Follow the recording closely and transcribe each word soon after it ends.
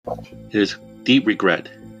It is deep regret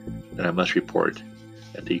that I must report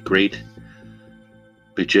that the great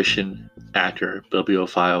magician, actor,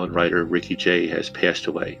 bibliophile, and writer Ricky Jay has passed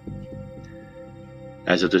away.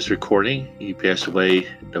 As of this recording, he passed away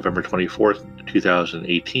November 24th,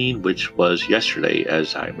 2018, which was yesterday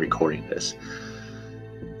as I'm recording this.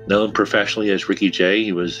 Known professionally as Ricky Jay,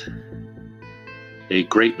 he was a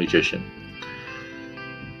great magician,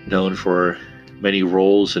 known for many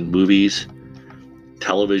roles in movies,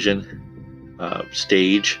 television,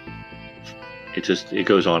 stage. It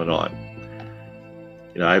goes on and on.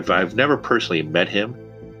 I've never personally met him,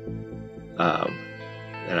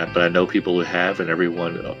 but I know people who have, and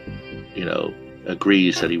everyone,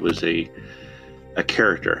 agrees that he was a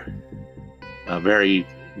character, a very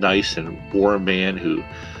nice and warm man who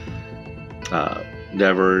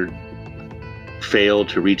never failed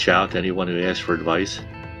to reach out to anyone who asked for advice.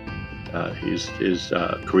 His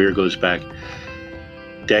career goes back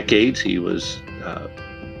decades. He was,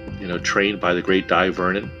 trained by the great Di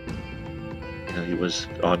Vernon. He was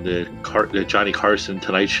on the Johnny Carson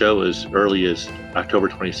Tonight Show as early as October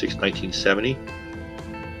 26, 1970.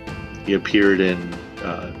 He appeared in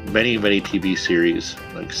many TV series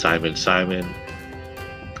like Simon,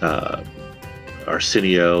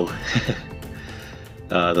 Arsenio,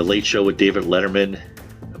 The Late Show with David Letterman,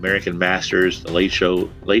 American Masters, The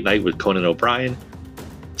Late Night with Conan O'Brien.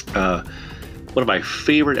 One of my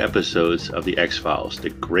favorite episodes of The X-Files, The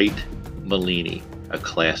Great Malini, a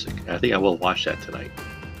classic. I think I will watch that tonight.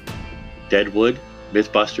 Deadwood,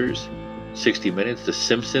 Mythbusters, 60 Minutes, The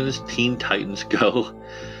Simpsons, Teen Titans Go,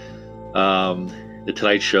 The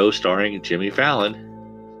Tonight Show starring Jimmy Fallon,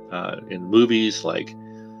 in movies like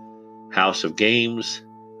House of Games,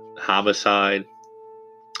 Homicide,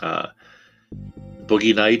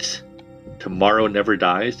 Boogie Nights, Tomorrow Never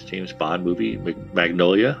Dies, the James Bond movie,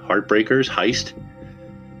 Magnolia, Heartbreakers, Heist,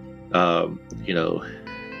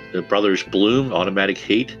 the Brothers Bloom, Automatic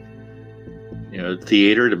Hate,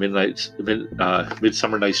 theater, the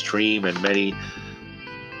Midsummer Night's Dream, and many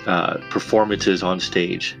performances on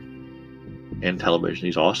stage and television.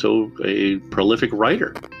 He's also a prolific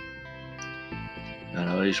writer.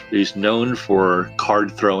 He's known for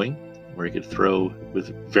card throwing, where he could throw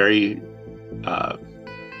with very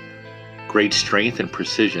great strength and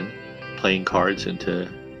precision, playing cards into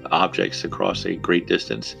objects across a great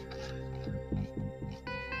distance.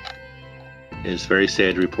 It is very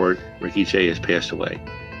sad to report Ricky Jay has passed away.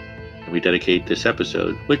 And we dedicate this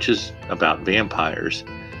episode, which is about vampires,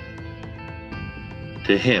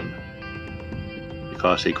 to him,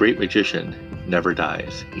 because a great magician never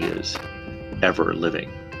dies. He is ever living.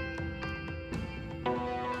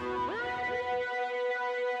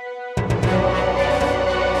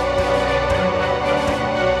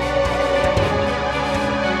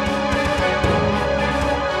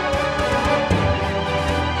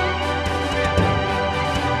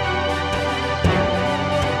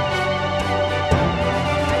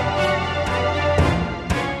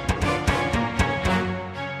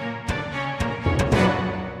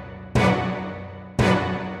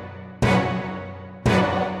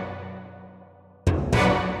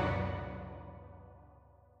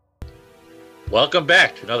 Welcome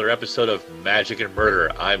back to another episode of Magic and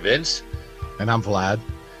Murder. I'm Vince. And I'm Vlad.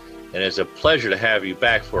 And it's a pleasure to have you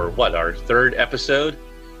back for our third episode?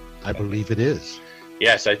 I believe it is.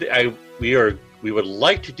 Yes, we would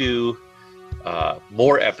like to do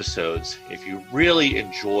more episodes. If you really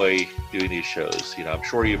enjoy doing these shows, I'm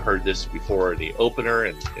sure you've heard this before in the opener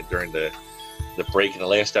and during the break in the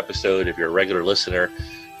last episode if you're a regular listener,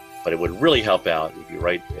 but it would really help out if you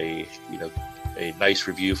write a nice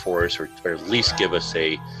review for us, or at least give us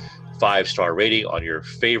a 5-star rating on your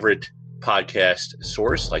favorite podcast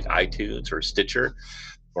source like iTunes or Stitcher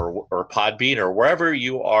or Podbean or wherever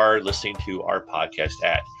you are listening to our podcast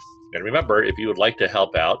at. And remember, if you would like to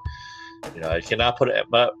help out, I cannot put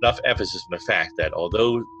enough emphasis on the fact that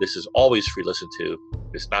although this is always free to listen to,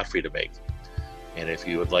 it's not free to make. And if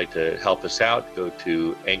you would like to help us out, go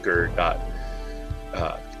to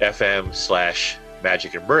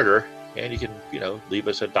anchor.fm/magic and murder, and you can, leave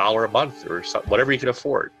us $1 a month or whatever you can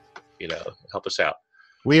afford, help us out.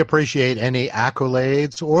 We appreciate any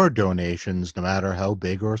accolades or donations, no matter how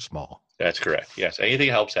big or small. That's correct. Yes. Anything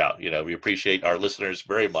helps out. We appreciate our listeners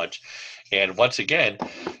very much. And once again,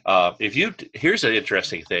 here's an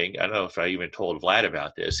interesting thing. I don't know if I even told Vlad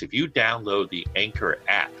about this. If you download the Anchor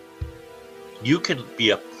app, you can be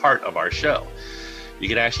a part of our show. You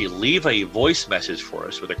can actually leave a voice message for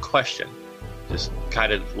us with a question. Just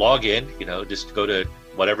kind of log in, just go to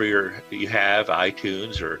whatever you have,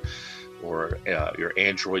 iTunes or your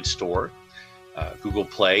Android store. Google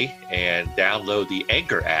Play and download the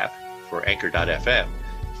Anchor app for Anchor.fm.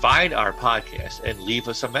 Find our podcast and leave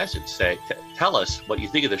us a message. Tell us what you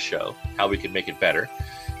think of the show, how we can make it better.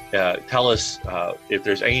 Tell us if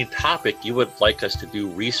there's any topic you would like us to do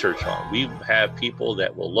research on. We have people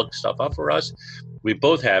that will look stuff up for us. We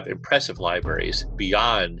both have impressive libraries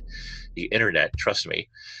beyond the internet, trust me.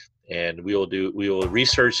 And we will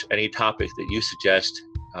research any topic that you suggest,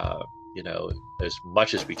 as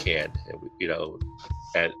much as we can,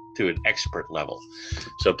 to an expert level.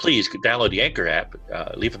 So please download the Anchor app,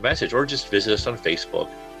 leave a message, or just visit us on Facebook,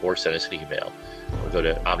 or send us an email, or go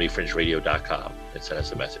to omnifringeradio.com and send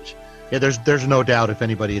us a message. Yeah, there's no doubt if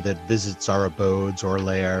anybody that visits our abodes or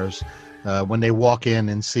lairs, when they walk in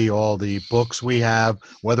and see all the books we have,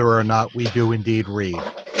 whether or not we do indeed read.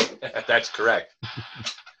 That's correct.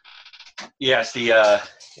 Yes,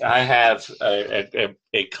 I have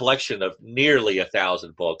a collection of nearly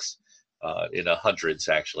 1,000 books, in the hundreds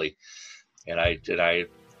actually, and I'm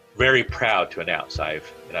very proud to announce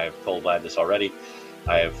I've told Vlad this already.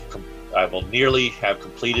 I will nearly have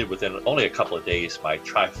completed within only a couple of days my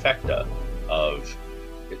trifecta of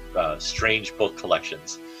strange book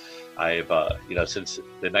collections. I've since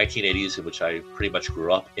the 1980s, in which I pretty much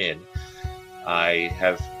grew up in, I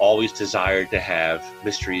have always desired to have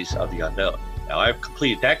Mysteries of the Unknown. Now, I've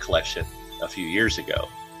completed that collection a few years ago.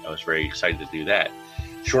 I was very excited to do that.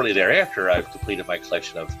 Shortly thereafter, I've completed my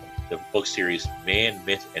collection of the book series Man,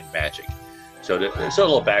 Myth, and Magic. So there's a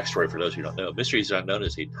little backstory for those who don't know. Mysteries of the Unknown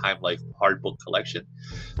is a Time Life hard book collection.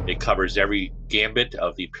 It covers every gambit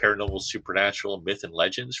of the paranormal, supernatural, myth, and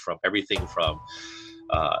legends, from everything from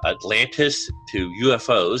Atlantis to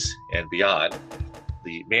UFOs and beyond.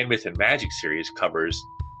 The Man, Myth, and Magic series covers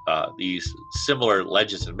these similar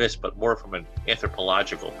legends and myths, but more from an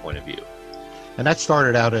anthropological point of view. And that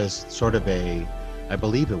started out as sort of I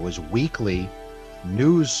believe it was weekly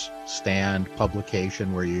newsstand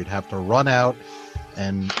publication where you'd have to run out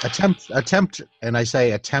and attempt, and I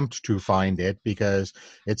say attempt to find it because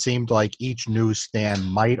it seemed like each newsstand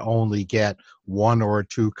might only get 1 or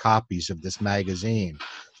 2 copies of this magazine.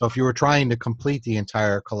 So if you were trying to complete the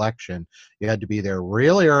entire collection, you had to be there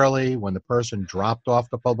really early when the person dropped off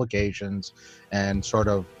the publications and sort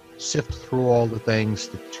of sift through all the things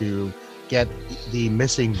to get the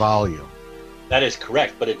missing volume. That is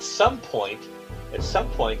correct, but at some point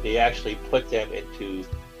they actually put them into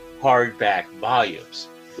hardback volumes,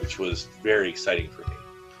 which was very exciting for me.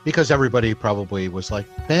 Because everybody probably was like,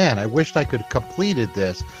 man, I wished I could have completed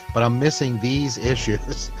this, but I'm missing these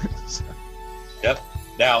issues. Yep.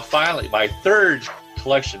 Now, finally, my third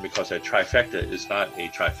collection, because a trifecta is not a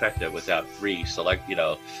trifecta without 3 select,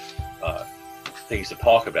 things to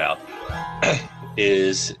talk about,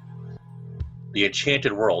 is The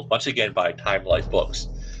Enchanted World, once again by Time Life Books.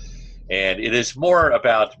 And it is more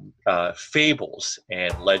about fables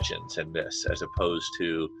and legends and myths, as opposed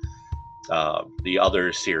to the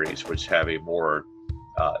other series, which have a more,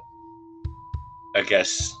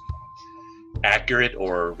 accurate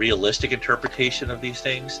or realistic interpretation of these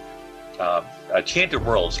things. Enchanted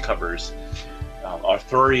Worlds covers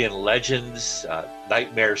Arthurian legends,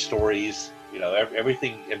 nightmare stories,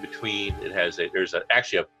 everything in between. There's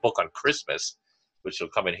actually a book on Christmas, which will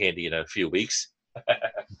come in handy in a few weeks.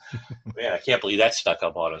 Man, I can't believe that snuck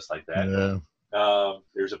up on us like that. Yeah.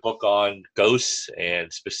 There's a book on ghosts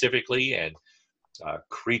and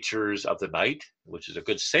creatures of the night, which is a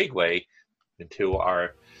good segue into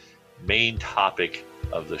our main topic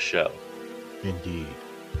of the show. Indeed.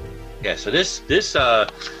 Yeah, so this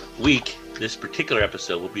week, this particular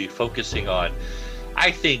episode will be focusing on,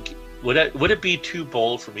 I think, would it be too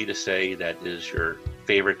bold for me to say that is your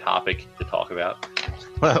favorite topic to talk about?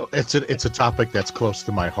 Well, it's a topic that's close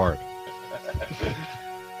to my heart.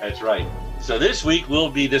 That's right. So this week we'll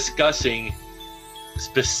be discussing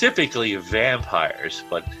specifically vampires,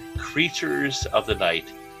 but creatures of the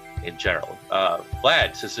night in general.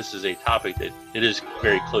 Vlad, since this is a topic that it is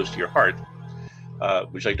very close to your heart,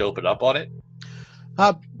 would you like to open up on it?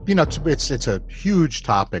 It's a huge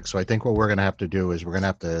topic, so I think what we're going to have to do is we're going to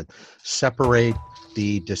have to separate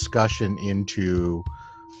the discussion into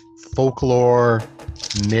folklore,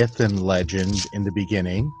 myth, and legend in the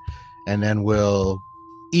beginning, and then we'll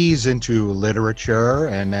ease into literature,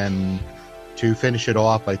 and then to finish it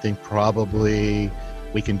off, I think probably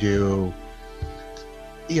we can do,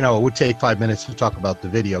 it would take 5 minutes to talk about the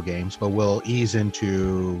video games, but we'll ease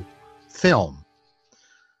into film.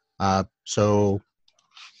 So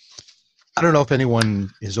I don't know if anyone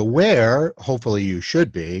is aware, hopefully you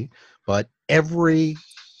should be, but every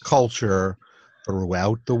culture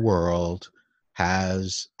throughout the world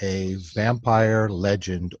has a vampire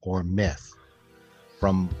legend or myth.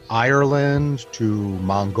 from Ireland to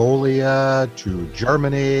Mongolia to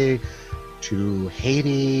Germany to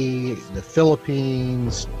Haiti, the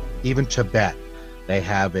Philippines, even Tibet. They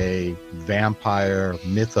have a vampire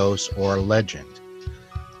mythos or legend.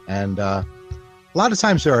 And a lot of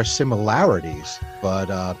times there are similarities,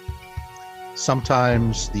 but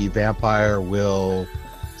sometimes the vampire will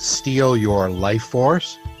steal your life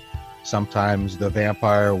force. Sometimes the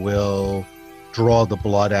vampire will draw the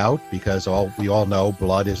blood out, because we all know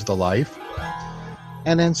blood is the life.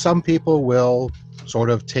 And then some people will sort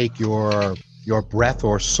of take your breath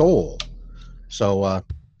or soul. So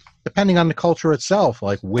depending on the culture itself,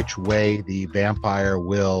 like which way the vampire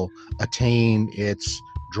will attain its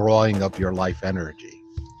drawing of your life energy.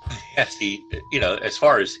 Yes, as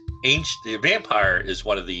far as ancient, the vampire is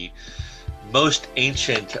one of the most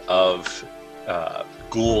ancient of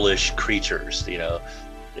ghoulish creatures.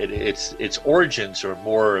 Its origins are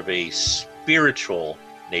more of a spiritual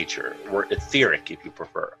nature, or etheric, if you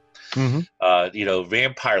prefer. Mm-hmm.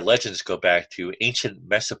 Vampire legends go back to ancient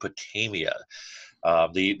Mesopotamia.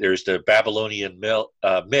 There's the Babylonian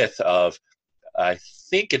myth of, I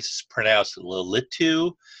think it's pronounced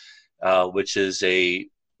Lilitu, which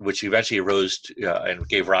eventually arose and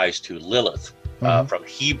gave rise to Lilith, from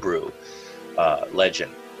Hebrew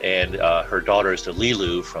legend, and her daughter is the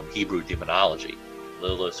Lilu from Hebrew demonology.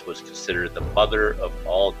 Lilith was considered the mother of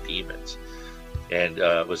all demons, and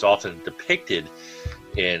was often depicted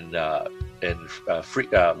in wall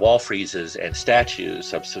friezes and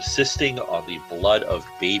statues of subsisting on the blood of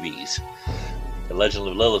babies. The legend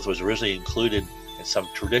of Lilith was originally included in some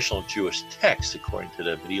traditional Jewish texts, according to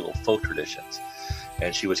the medieval folk traditions,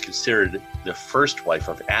 and she was considered the first wife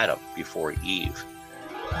of Adam before Eve.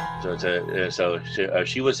 So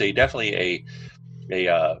she was definitely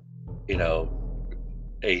a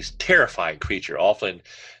terrifying creature, often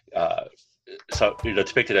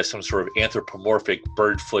depicted as some sort of anthropomorphic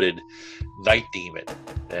bird-footed night demon,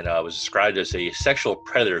 and was described as a sexual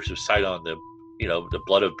predator who sied on the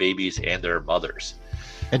blood of babies and their mothers.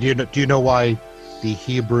 And do you know why the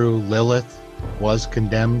Hebrew Lilith was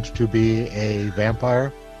condemned to be a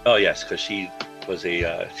vampire? Oh yes, because she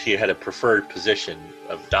had a preferred position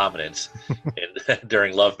of dominance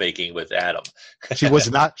during lovemaking with Adam. She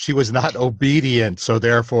was not obedient, so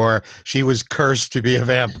therefore she was cursed to be a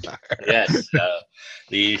vampire. Yes,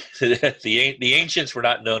 the ancients were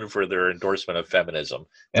not known for their endorsement of feminism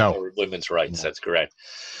and for women's rights. No. That's correct.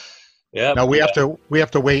 Yeah. Now we have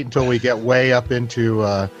to wait until we get way up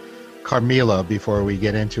into Carmilla before we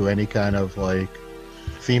get into any kind of like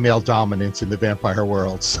female dominance in the vampire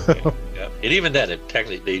world. So. Yeah. And even then,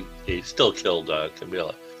 technically they still killed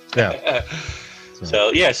Camilla. Yeah.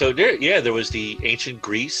 So there was the ancient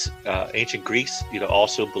Greece. Ancient Greeks,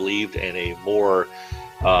 also believed in a more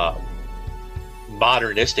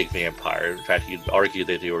modernistic vampire. In fact, you'd argue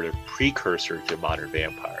that they were the precursor to modern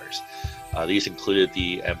vampires. These included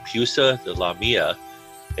the Empusa, the Lamia,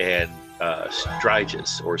 and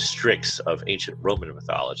Striges or Strix of ancient Roman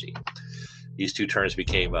mythology. These two terms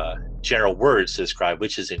became general words to describe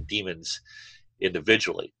witches and demons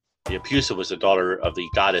individually. The Empusa was the daughter of the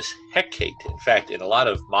goddess Hecate. In fact, in a lot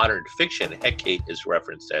of modern fiction, Hecate is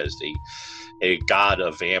referenced as a god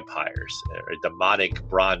of vampires, a demonic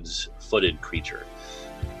bronze-footed creature.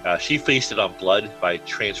 She feasted on blood by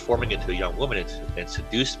transforming into a young woman and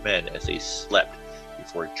seduced men as they slept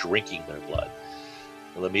before drinking their blood.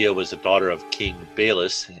 Lamia was the daughter of King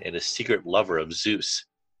Belus and a secret lover of Zeus.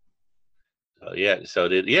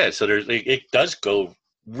 It does go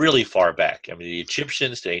really far back. I mean, the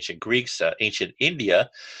Egyptians, the ancient Greeks, ancient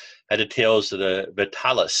India had the tales of the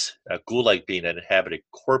Vitalis, a ghoul-like being that inhabited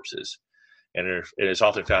corpses, and it is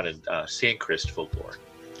often found in Sanskrit folklore.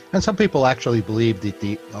 And some people actually believe that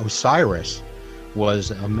the Osiris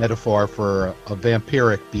was a metaphor for a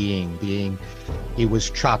vampiric being he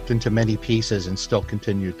was chopped into many pieces and still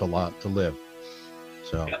continued to live.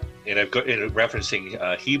 So, and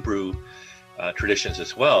referencing Hebrew traditions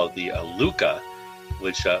as well, the Aluka,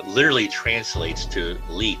 which literally translates to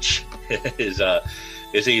leech, is a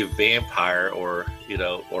vampire or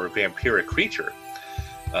vampiric creature.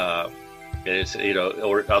 It's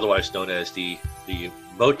or otherwise known as the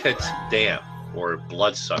Motet Dam or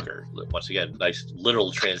bloodsucker. Once again, nice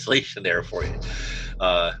literal translation there for you.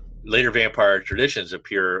 Later vampire traditions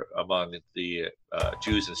appear among the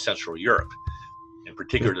Jews in Central Europe, in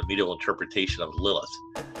particular the medieval interpretation of Lilith.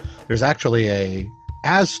 There's actually a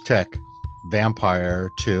Aztec vampire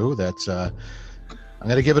too that's I'm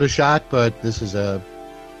going to give it a shot, but this is a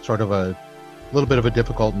sort of a little bit of a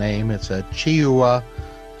difficult name. It's a Chiua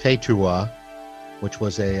Tetua, which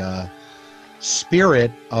was a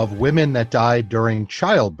spirit of women that died during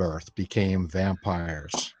childbirth became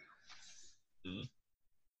vampires. Mhm.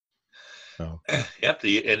 So, Yep.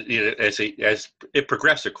 As it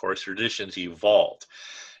progressed, of course, traditions evolved.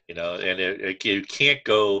 And you can't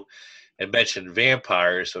go and mention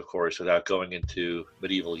vampires, of course, without going into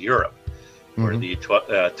medieval Europe, where mhm.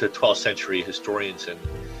 the 12th century historians and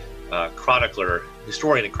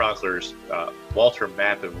historian and chroniclers Walter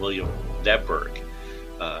Mapp and William Nebberg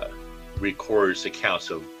records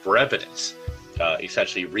accounts of revenants,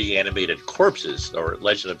 essentially reanimated corpses, or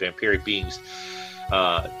legend of vampiric beings,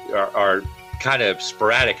 are kind of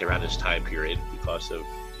sporadic around this time period because of,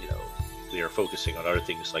 they are focusing on other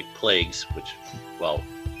things like plagues, which, well,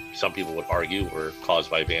 some people would argue were caused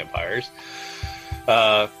by vampires,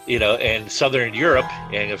 and Southern Europe,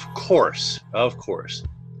 and of course,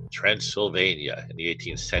 Transylvania in the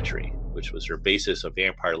 18th century, which was their basis of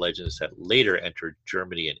vampire legends that later entered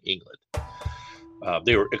Germany and England.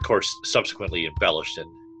 They were, of course, subsequently embellished and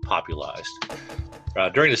popularized.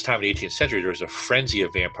 During this time in the 18th century, there was a frenzy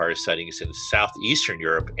of vampire sightings in southeastern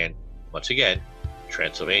Europe and, once again,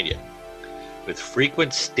 Transylvania, with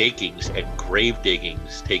frequent stakings and grave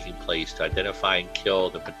diggings taking place to identify and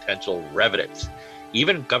kill the potential revenants.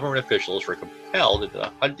 Even government officials were compelled into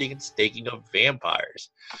the hunting and staking of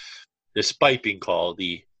vampires, despite being called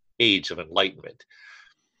the Age of Enlightenment.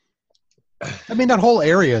 I mean, that whole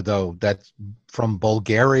area, though, that's from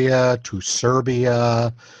Bulgaria to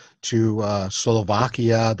Serbia to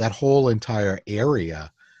Slovakia, that whole entire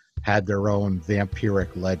area had their own vampiric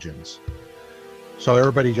legends. So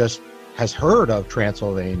everybody just has heard of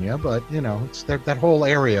Transylvania, but, it's that whole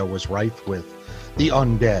area was rife with the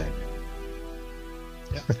undead.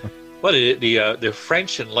 Yeah. Well, the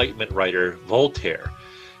French Enlightenment writer Voltaire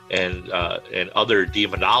and other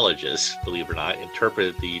demonologists, believe it or not,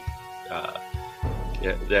 interpreted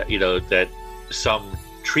that some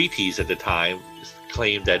treatises at the time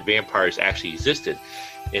claimed that vampires actually existed.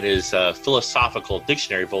 In his philosophical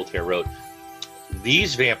dictionary, Voltaire wrote,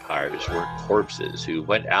 "These vampires were corpses who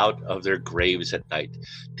went out of their graves at night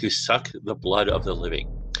to suck the blood of the living,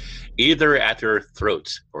 either at their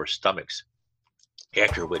throats or stomachs,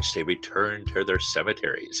 after which they returned to their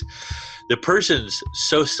cemeteries. The persons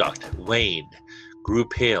so sucked waned, grew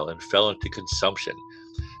pale, and fell into consumption,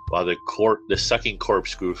 while the sucking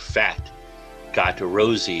corpse grew fat, got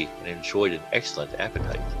rosy, and enjoyed an excellent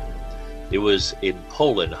appetite. It was in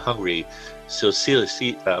Poland, Hungary,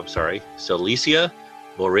 Silesia,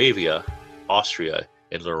 Moravia, Austria,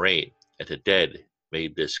 and Lorraine, and the dead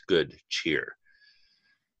made this good cheer."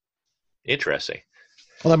 Interesting.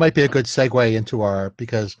 Well, that might be a good segue into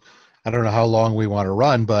because I don't know how long we want to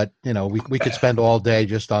run, but, we could spend all day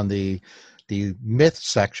just on the myth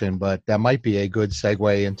section, but that might be a good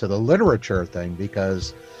segue into the literature thing,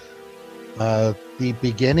 because the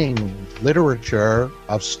beginning literature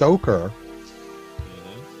of Stoker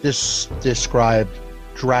described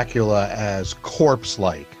Dracula as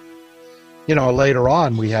corpse-like. Later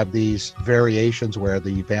on we have these variations where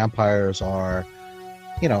the vampires are,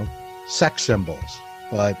 sex symbols,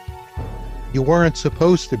 but you weren't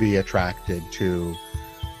supposed to be attracted to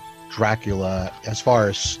Dracula as far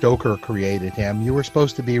as Stoker created him. You were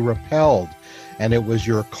supposed to be repelled, and it was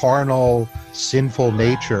your carnal, sinful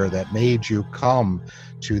nature that made you come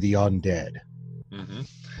to the undead. Mm-hmm.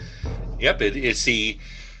 Yep,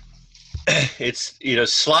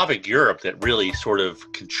 it's Slavic Europe that really sort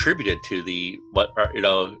of contributed to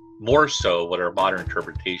more so what our modern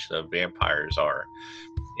interpretation of vampires are,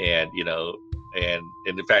 and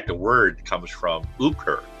in fact the word comes from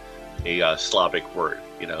Uker, a Slavic word,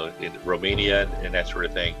 in Romania and that sort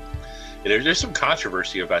of thing. And there's some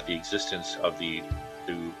controversy about the existence of the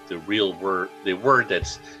real word, the word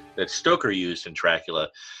that Stoker used in Dracula,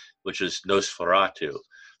 which is Nosferatu,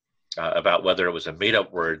 about whether it was a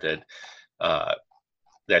made-up word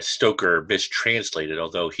that Stoker mistranslated,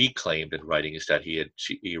 although he claimed in writings that he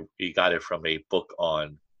got it from a book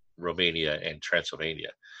on Romania and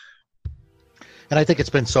Transylvania. And I think it's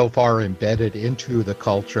been so far embedded into the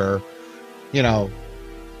culture.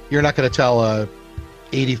 You're not going to tell a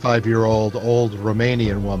 85-year-old old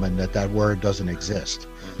Romanian woman that word doesn't exist.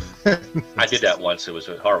 I did that once. It was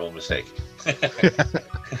a horrible mistake.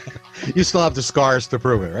 You still have the scars to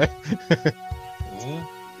prove it, right?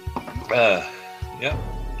 Yeah.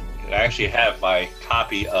 I actually have my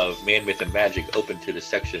copy of Man, Myth, and Magic open to the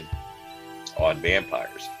section on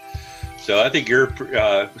vampires. So I think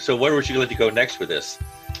so where would you like to go next with this?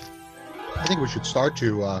 I think we should start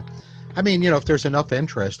to, if there's enough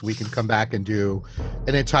interest, we can come back and do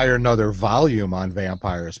an entire another volume on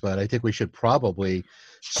vampires. But I think we should probably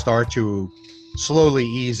start to slowly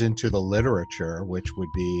ease into the literature, which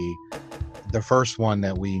would be the first one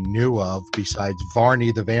that we knew of besides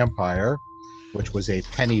Varney the Vampire, which was a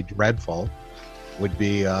Penny Dreadful, would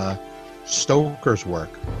be Stoker's work.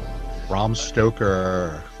 Bram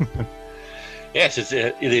Stoker. Yes,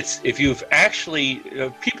 it's if you've actually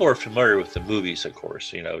people are familiar with the movies, of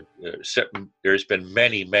course. There's been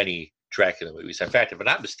many Dracula movies. In fact, if I'm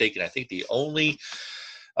not mistaken, I think the only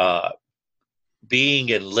being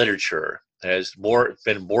in literature that has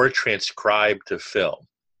been more transcribed to film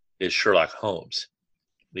is Sherlock Holmes.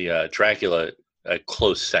 The Dracula, a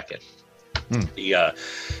close second. He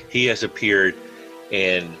has appeared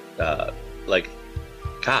in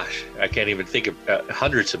gosh, I can't even think of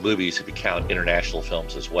hundreds of movies if you count international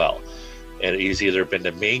films as well. And he's either been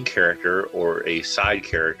the main character or a side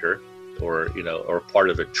character, or part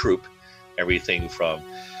of a troupe. Everything from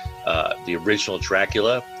the original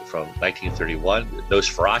Dracula from 1931,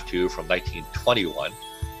 Nosferatu from 1921.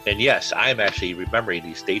 And yes, I'm actually remembering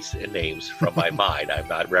these dates and names from my mind. I'm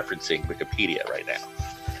not referencing Wikipedia right now.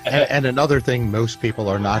 And another thing most people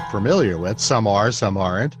are not familiar with, some are, some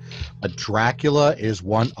aren't, but Dracula is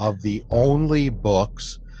one of the only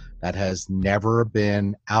books that has never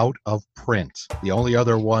been out of print. The only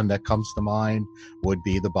other one that comes to mind would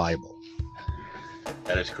be the Bible.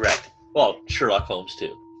 That is correct. Well, Sherlock Holmes,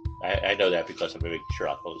 too. I know that because I'm a big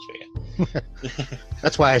Sherlock Holmes fan.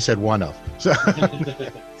 That's why I said one of. So.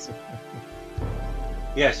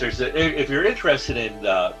 Yes, if you're interested in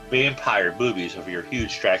vampire movies, if you're a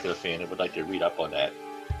huge Dracula fan and would like to read up on that,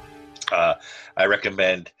 I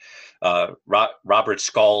recommend Robert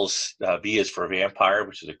Scull's V is for Vampire,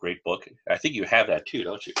 which is a great book. I think you have that too,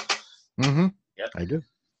 don't you? Mm-hmm. Yep. I do.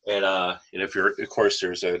 And if you're, of course,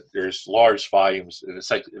 there's large volumes.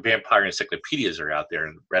 It's like vampire encyclopedias are out there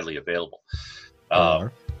and readily available.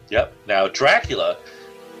 Yep. Now, Dracula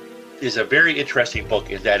is a very interesting book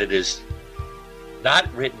in that it is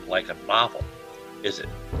not written like a novel, is it?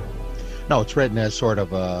 No, it's written as sort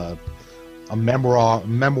of a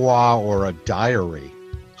memoir or a diary.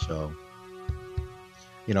 So,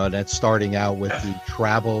 that's starting out with the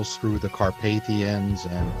travels through the Carpathians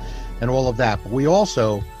and all of that. But we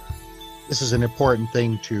also, this is an important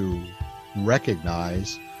thing to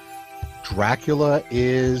recognize, Dracula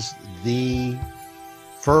is the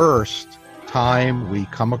first time we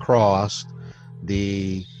come across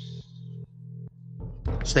the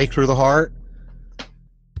stake through the heart,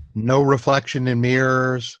 no reflection in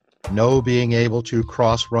mirrors, no being able to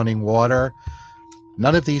cross running water.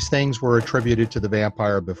 None of these things were attributed to the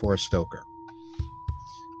vampire before Stoker.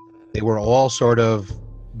 They were all sort of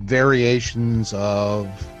variations of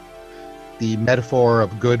the metaphor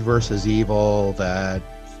of good versus evil that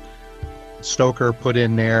Stoker put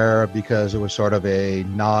in there because it was sort of a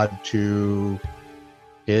nod to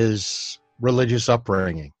his religious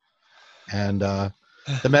upbringing. And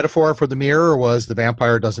the metaphor for the mirror was the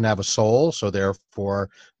vampire doesn't have a soul, so therefore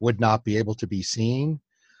would not be able to be seen.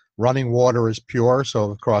 Running water is pure, so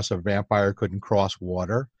of course a vampire couldn't cross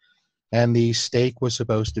water. And the stake was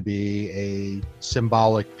supposed to be a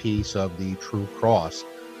symbolic piece of the true cross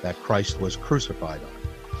that Christ was crucified on.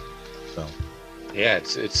 So, yeah,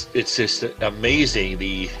 it's just amazing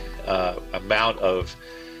the amount of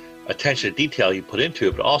attention to detail he put into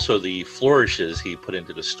it, but also the flourishes he put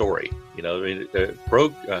into the story.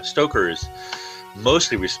 Stoker is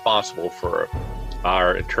mostly responsible for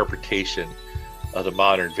our interpretation of the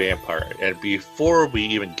modern vampire. And before we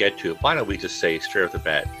even get to it, why don't we just say straight off the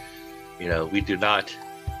bat, we do not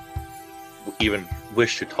even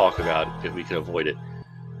wish to talk about, if we can avoid it,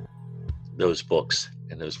 those books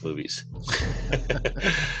and those movies.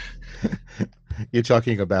 You're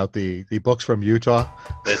talking about the books from Utah?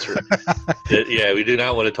 That's right. Yeah, we do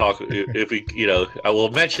not want to talk. If we, I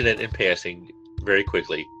will mention it in passing very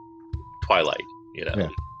quickly. Twilight. Yeah.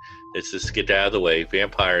 Let's just get that out of the way.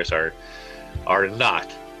 Vampires are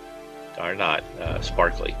not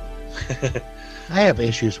sparkly. I have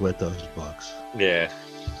issues with those books. Yeah.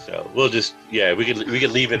 So we'll just we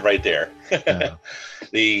could leave it right there. Yeah.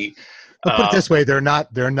 But put it this way, they're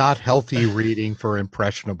not healthy reading for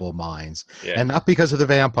impressionable minds. Yeah. And not because of the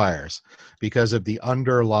vampires, because of the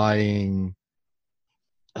underlying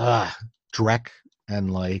dreck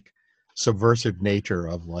and subversive nature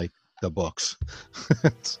of the books.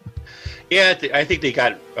 Yeah, I think they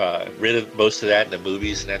got rid of most of that in the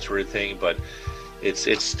movies and that sort of thing, but it's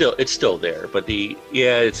still there. But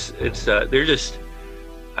they're just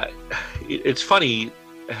it's funny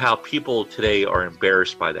how people today are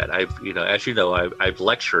embarrassed by that. I've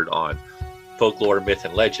lectured on folklore, myth,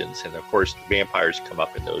 and legends, and of course vampires come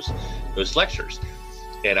up in those lectures.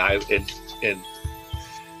 And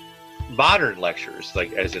modern lectures,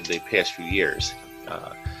 like as in the past few years,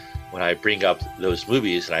 when I bring up those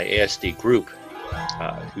movies and I ask the group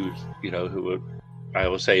who I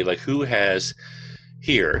will say, like, who has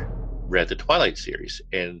here read the Twilight series,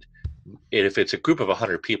 and if it's a group of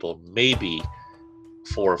 100 people, maybe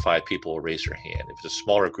 4 or 5 people will raise their hand. If it's a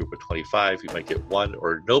smaller group of 25, you might get one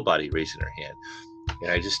or nobody raising their hand.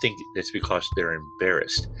 And I just think it's because they're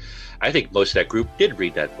embarrassed. I think most of that group did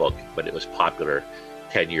read that book when it was popular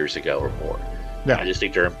 10 years ago or more. Yeah. I just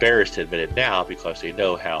think they're embarrassed to admit it now because they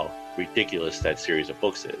know how ridiculous that series of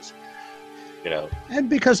books is. And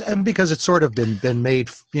because it's sort of been made,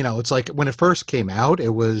 it's like when it first came out, it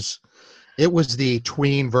was the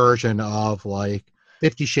tween version of like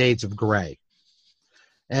 50 Shades of Grey.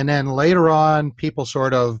 And then later on, people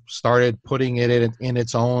sort of started putting it in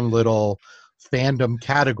its own little fandom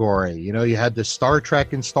category. You had the Star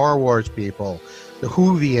Trek and Star Wars people, the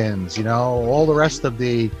Whovians, all the rest of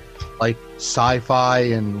the like sci-fi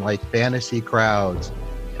and like fantasy crowds.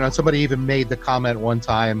 Somebody even made the comment one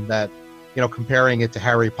time that, comparing it to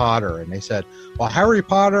Harry Potter. And they said, well, Harry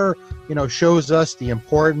Potter, shows us the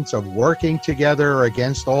importance of working together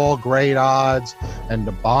against all great odds and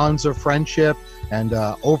the bonds of friendship and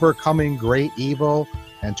overcoming great evil.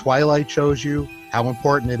 And Twilight shows you how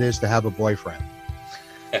important it is to have a boyfriend.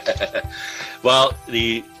 Well,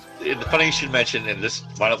 the funny you should mention, and this,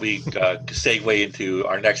 why don't we segue into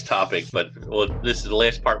our next topic, but this is the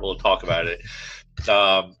last part we'll talk about it.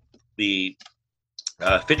 The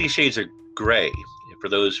 50 Shades of Grey, for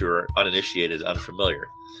those who are uninitiated, unfamiliar.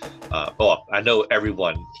 I know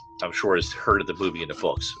everyone, I'm sure, has heard of the movie and the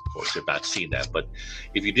books. Of course, they've not seen that. But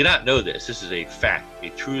if you do not know this is a fact, a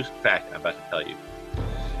true fact I'm about to tell you.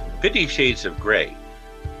 50 Shades of Grey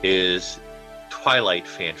is Twilight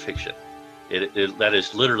fan fiction. That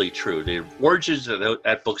is literally true. The origins of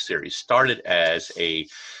that book series started as a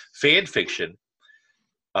fan fiction,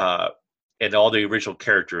 and all the original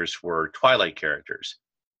characters were Twilight characters.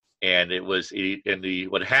 And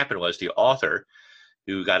what happened was the author,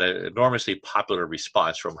 who got an enormously popular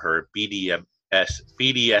response from her BDSM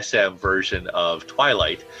version of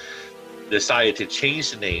Twilight, decided to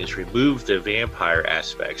change the names, remove the vampire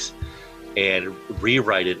aspects, and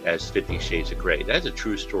rewrite it as 50 Shades of Grey. That's a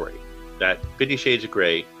true story. That 50 Shades of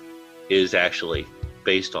Grey is actually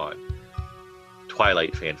based on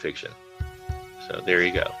Twilight fan fiction. So there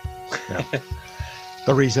you go. Yeah.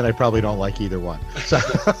 The reason I probably don't like either one. So.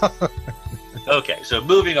 Okay, so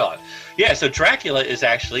moving on. Yeah, so Dracula is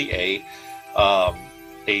actually a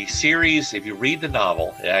series. If you read the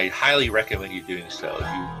novel, and I highly recommend you doing so,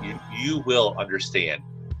 you will understand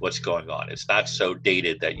what's going on. It's not so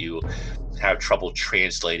dated that you have trouble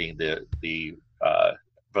translating the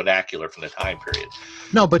vernacular from the time period.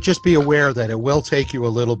 No, but just be aware that it will take you a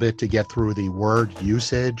little bit to get through the word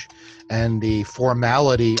usage and the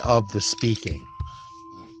formality of the speaking.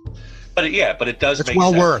 But it does it's make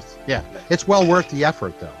well sense. worth. Yeah, it's well worth the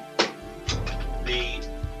effort, though.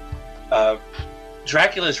 The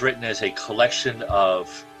Dracula is written as a collection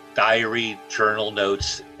of diary, journal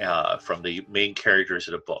notes from the main characters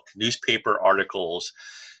of the book, newspaper articles,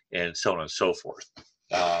 and so on and so forth.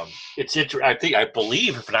 I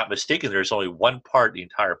believe, if I'm not mistaken, there's only one part in the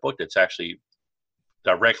entire book that's actually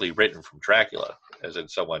directly written from Dracula, as in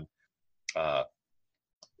someone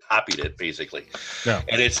copied it, basically. Yeah.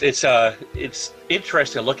 And it's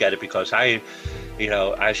interesting to look at it because as you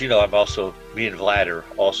know, I'm also, me and Vlad are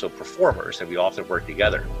also performers, and we often work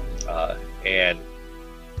together. And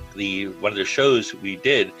one of the shows we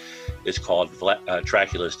did is called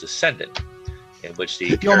Dracula's Descendant, in which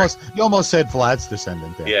you almost said Vlad's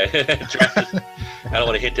Descendant there. Yeah. I don't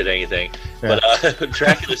want to hint at anything, yeah. But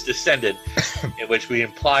Dracula's Descendant, in which we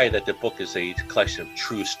imply that the book is a collection of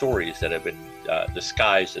true stories that have been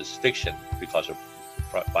disguised as fiction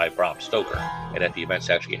by Bram Stoker, and that the events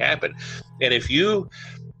actually happened. And if you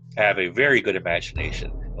have a very good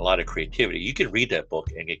imagination, a lot of creativity, you can read that book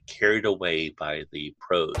and get carried away by the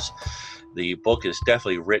prose. The book is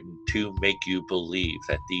definitely written to make you believe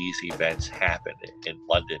that these events happened in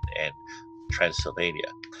London and Transylvania.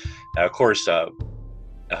 Now, of course,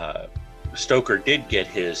 Stoker did get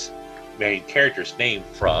his main character's name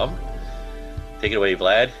from, take it away,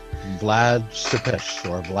 Vlad. Vlad Tepes,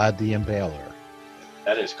 or Vlad the Impaler.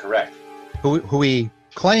 That is correct. Who he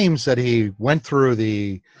claims that he went through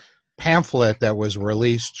the pamphlet that was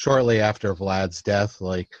released shortly after Vlad's death,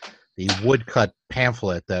 like the woodcut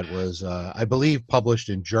pamphlet that was, I believe, published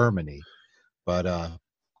in Germany. But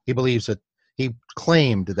he believes that he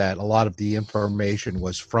claimed that a lot of the information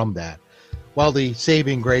was from that. Well, the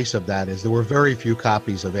saving grace of that is there were very few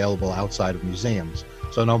copies available outside of museums,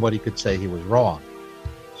 so nobody could say he was wrong.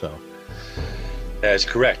 So That's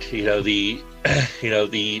correct. The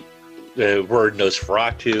word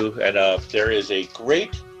Nosferatu, and there is a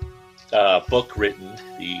great book written,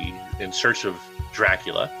 In Search of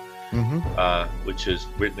Dracula, which is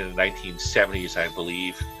written in the 1970s, I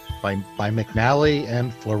believe, by McNally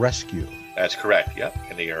and Florescu. That's correct. Yep,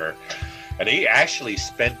 and they actually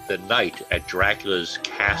spent the night at Dracula's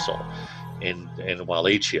castle in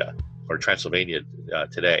Wallachia or Transylvania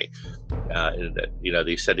today.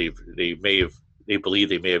 They said they believe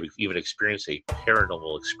they may have even experienced a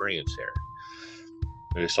paranormal experience there.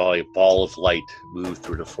 They saw a ball of light move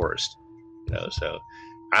through the forest. So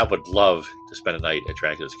I would love to spend a night at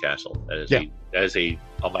Dracula's castle. That is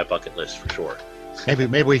on my bucket list for sure.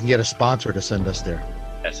 Maybe we can get a sponsor to send us there.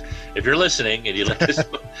 Yes, if you're listening and you like this,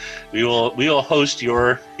 we will host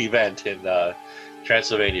your event in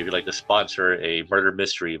Transylvania if you'd like to sponsor a murder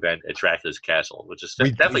mystery event at Dracula's castle, which is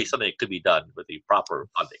definitely something that could be done with the proper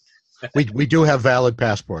funding. we do have valid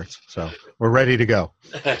passports, so we're ready to go.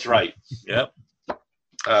 That's right. Yep.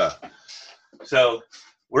 So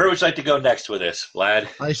where would you like to go next with this, Vlad?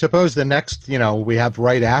 I suppose the next, we have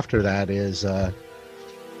right after that is,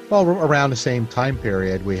 around the same time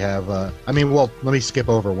period, we have, let me skip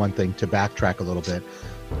over one thing to backtrack a little bit.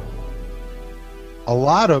 A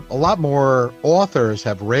lot more authors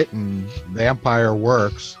have written vampire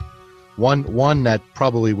works. One that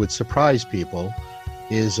probably would surprise people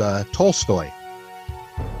is Tolstoy.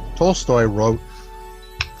 Tolstoy wrote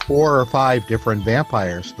 4 or 5 different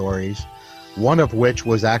vampire stories, one of which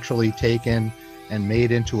was actually taken and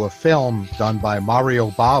made into a film done by Mario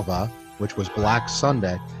Bava, which was Black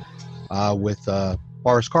Sunday, with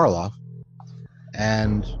Boris Karloff.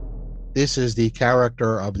 And this is the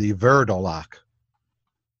character of the Verdolak,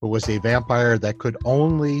 who was a vampire that could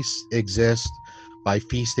only exist by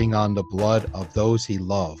feasting on the blood of those he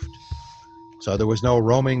loved. So there was no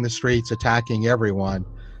roaming the streets attacking everyone.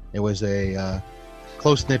 It was a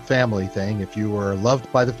close-knit family thing. If you were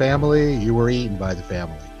loved by the family, you were eaten by the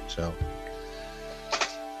family. So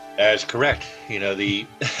that's correct. It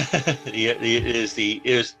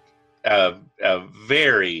is a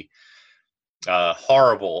very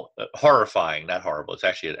horrifying, not horrible. It's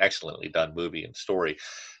actually an excellently done movie and story.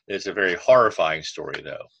 It's a very horrifying story,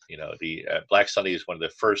 though. The Black Sunday is one of the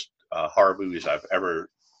first horror movies I ever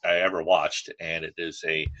watched, and it is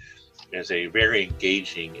a very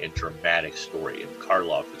engaging and dramatic story. And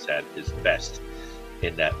Karloff is at his best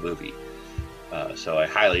in that movie. So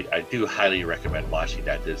I do highly recommend watching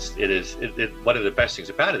that. One of the best things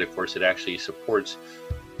about it, of course, it actually supports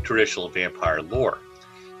traditional vampire lore.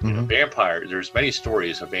 There's many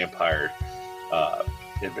stories of vampires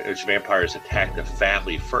attack the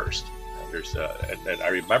family first. And I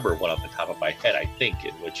remember one off the top of my head, I think,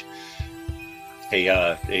 in which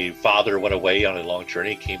a father went away on a long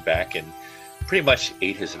journey, came back, and pretty much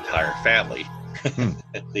ate his entire family.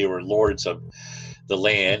 They were lords of the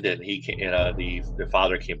land, and the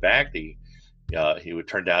father came back. He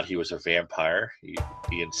turned out he was a vampire.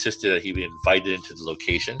 He insisted that he be invited into the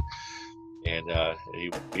location, and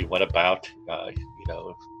he went about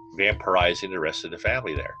vampirizing the rest of the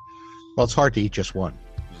family there. Well, it's hard to eat just one.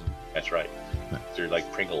 That's right. They're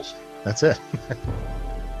like Pringles. That's it.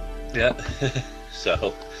 Yeah.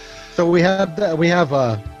 So we have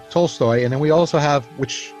Tolstoy, and then we also have,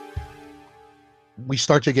 which we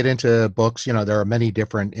start to get into books. There are many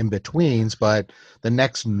different in-betweens, but the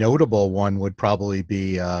next notable one would probably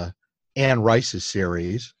be Anne Rice's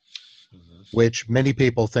series, which many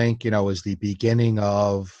people think, is the beginning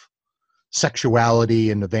of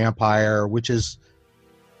sexuality in the vampire, which is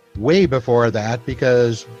way before that,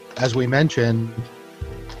 because as we mentioned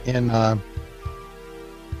in the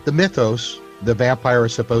mythos, the vampire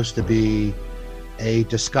is supposed to be a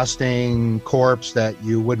disgusting corpse that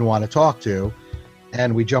you wouldn't want to talk to.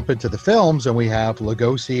 And we jump into the films, and we have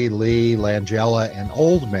Lugosi, Lee, Langella, and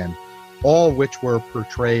Oldman, all which were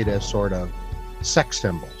portrayed as sort of sex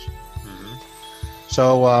symbols.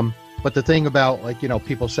 So, but the thing about,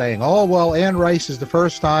 people saying, oh, well, Anne Rice is the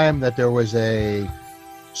first time that there was a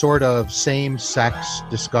sort of same-sex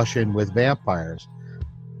discussion with vampires,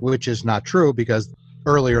 which is not true, because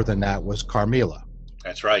earlier than that was Carmilla.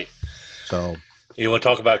 That's right. So you want to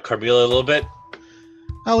talk about Carmilla a little bit?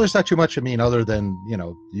 Oh, there's not too much. Other than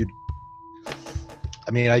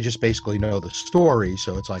I just basically know the story,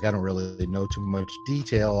 so it's like I don't really know too much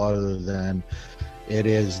detail other than it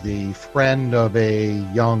is the friend of a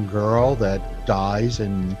young girl that dies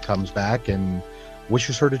and comes back and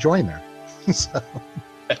wishes her to join her. So,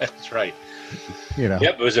 that's right. Yep,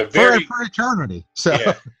 it was a very for eternity. So.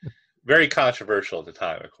 Yeah. Very controversial at the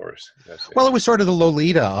time, of course. Well, it was sort of the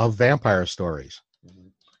Lolita of vampire stories.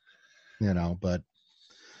 But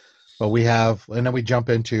But we have, and then we jump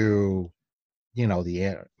into, we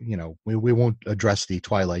won't address the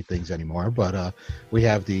Twilight things anymore, but we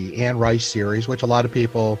have the Anne Rice series, which a lot of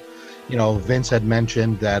people, Vince had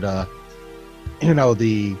mentioned that,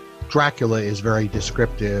 the Dracula is very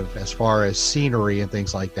descriptive as far as scenery and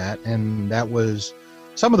things like that. And that was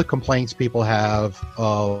some of the complaints people have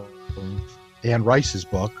of Anne Rice's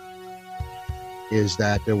book, is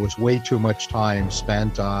that there was way too much time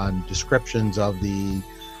spent on descriptions of the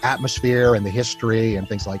atmosphere and the history and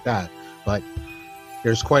things like that. But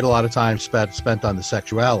there's quite a lot of time spent on the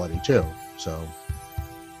sexuality too. So,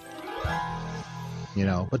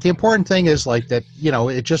 but the important thing is like that,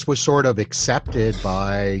 it just was sort of accepted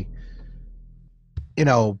by,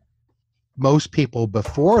 most people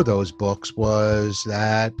before those books, was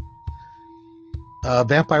that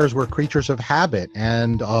vampires were creatures of habit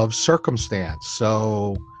and of circumstance.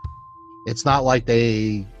 So it's not like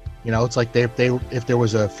they, it's like if there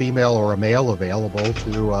was a female or a male available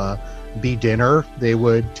to be dinner, they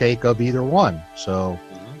would take of either one. So,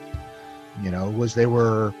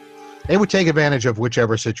 they would take advantage of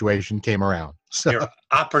whichever situation came around. So they're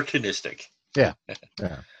opportunistic. Yeah.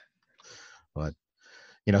 But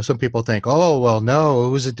some people think, oh, well, no, it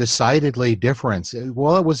was a decidedly difference.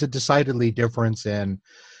 Well, it was a decidedly difference. And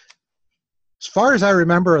as far as I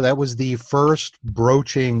remember, that was the first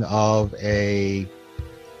broaching of a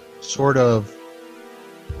sort of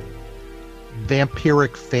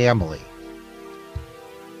vampiric family.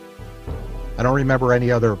 I don't remember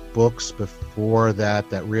any other books before that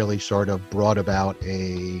really sort of brought about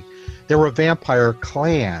there were vampire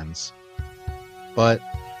clans, but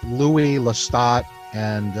Louis Lestat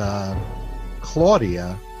and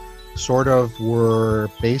Claudia sort of were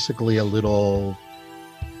basically a little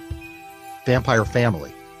vampire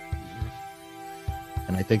family.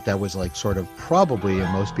 And I think that was like sort of probably in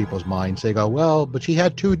most people's minds. They go, well, but she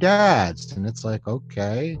had two dads. And it's like,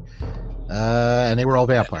 okay. And they were all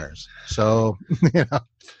vampires. So,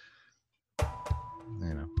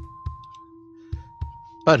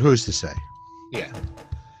 But who's to say? Yeah.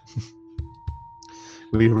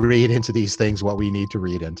 We read into these things what we need to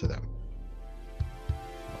read into them.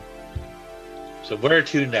 So where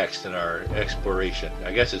to next in our exploration?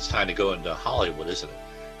 I guess it's time to go into Hollywood, isn't it?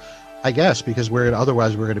 I guess, because we're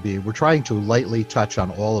trying to lightly touch on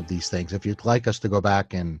all of these things. If you'd like us to go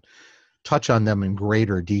back and touch on them in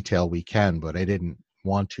greater detail, we can, but I didn't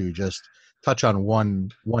want to just touch on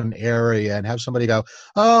one area and have somebody go,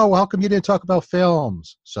 oh, well, how come you didn't talk about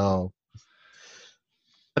films? So,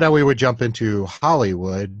 but now we would jump into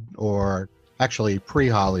Hollywood, or actually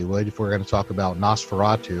pre-Hollywood, if we're going to talk about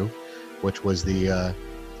Nosferatu, which was the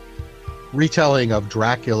retelling of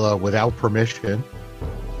Dracula without permission.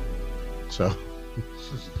 So,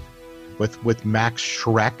 with Max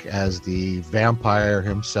Schreck as the vampire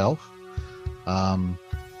himself. That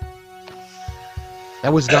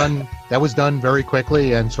was done very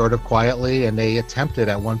quickly and sort of quietly, and they attempted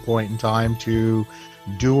at one point in time to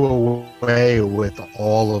do away with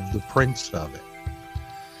all of the prints of it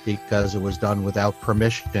because it was done without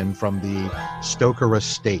permission from the Stoker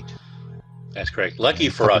estate. That's correct. Lucky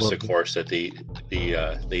for us, of course, that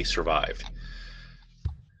they survived.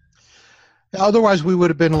 Otherwise, we would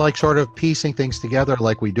have been like sort of piecing things together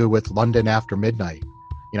like we do with London After Midnight,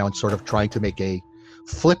 and sort of trying to make a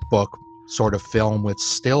flip book sort of film with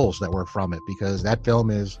stills that were from it, because that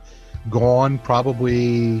film is gone,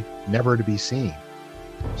 probably never to be seen.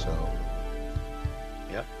 So,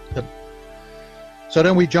 yep. So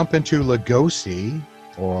then we jump into Lugosi,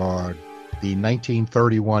 or the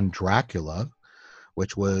 1931 Dracula,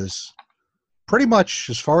 which was pretty much,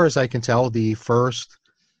 as far as I can tell, the first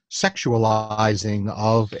sexualizing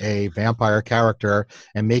of a vampire character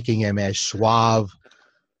and making him a suave,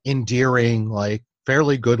 endearing, like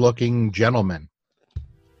fairly good-looking gentleman.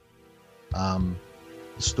 The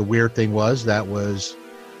weird thing was,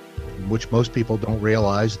 which most people don't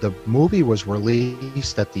realize, the movie was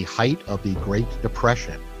released at the height of the Great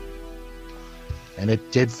Depression, and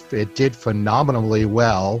it did phenomenally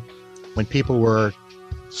well. When people were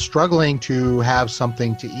struggling to have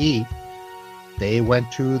something to eat, they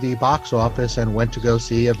went to the box office and went to go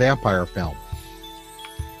see a vampire film.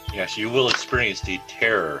 Yes, you will experience the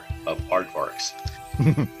terror of aardvarks.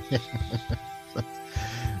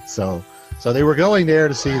 So they were going there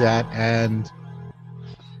to see that. And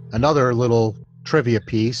another little trivia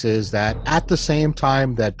piece is that at the same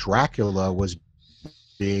time that Dracula was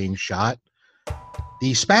being shot,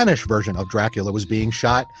 the Spanish version of Dracula was being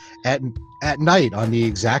shot at night on the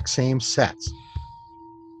exact same sets.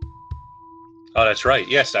 Oh, that's right.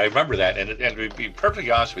 Yes, I remember that. And to be perfectly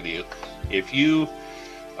honest with you, if you,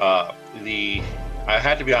 I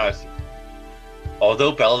had to be honest,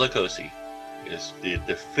 although Bela Lugosi is the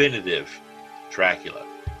definitive Dracula,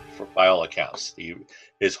 by all accounts,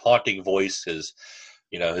 his haunting voice, his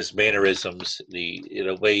mannerisms,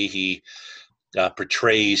 the way he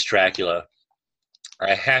portrays Dracula,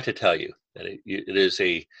 I have to tell you that it is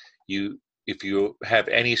if you have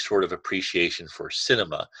any sort of appreciation for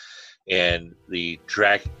cinema and the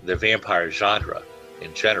vampire genre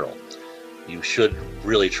in general, you should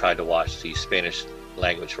really try to watch the Spanish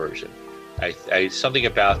language version. Something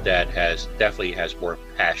about that definitely has more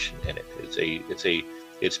passion in it.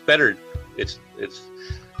 It's better. It's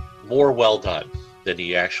more well done than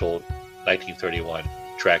the actual 1931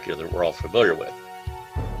 Dracula that we're all familiar with,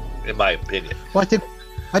 in my opinion. Well,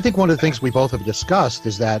 I think one of the things we both have discussed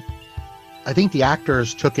is that I think the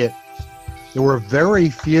actors took it. There were very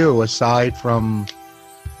few, aside from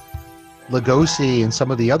Lugosi and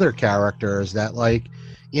some of the other characters, that like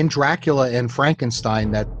in Dracula and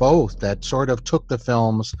Frankenstein, that sort of took the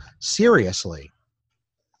films seriously.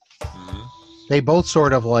 Mm-hmm. They both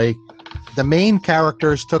sort of like, the main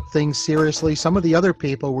characters took things seriously. Some of the other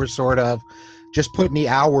people were sort of just putting the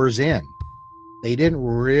hours in. They didn't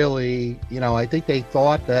really, I think they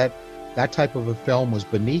thought that type of a film was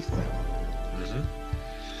beneath them.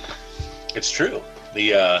 Mm-hmm. It's true.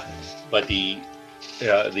 But the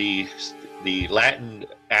Latin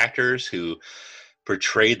actors who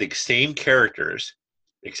portrayed the same characters,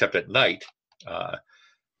 except at night,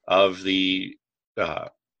 of the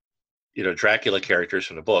Dracula characters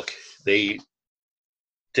from the book, they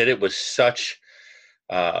did it with such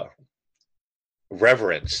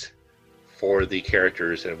reverence for the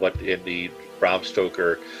characters and what in the Bram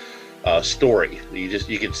Stoker story.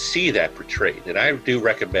 You can see that portrayed, and I do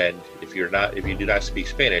recommend if you do not speak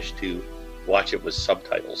Spanish to watch it with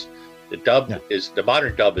subtitles. The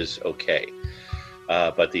modern dub is okay,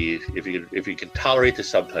 but if you can tolerate the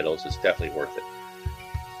subtitles, it's definitely worth it.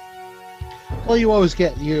 Well, you always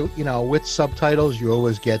get with subtitles, you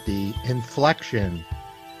always get the inflection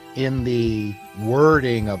in the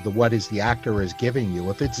wording of what is the actor is giving you.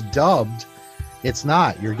 If it's dubbed, it's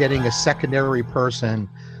not. You're getting a secondary person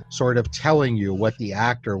sort of telling you what the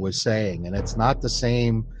actor was saying, and it's not the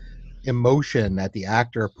same emotion that the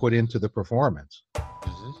actor put into the performance.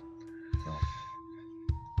 Mm-hmm.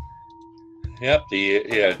 Yep,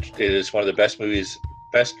 it is one of the best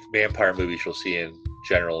vampire movies you'll see in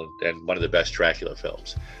general, and one of the best Dracula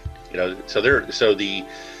films.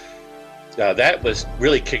 That was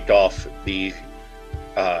really kicked off the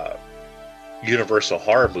Universal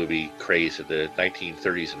horror movie craze of the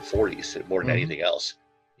 1930s and 40s more than anything else.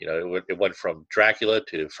 It went from Dracula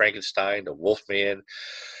to Frankenstein to Wolfman,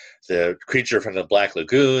 the Creature from the Black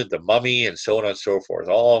Lagoon, the Mummy, and so on and so forth.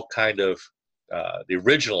 All kind of the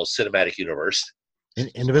original cinematic universe.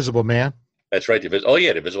 Invisible Man. That's right. The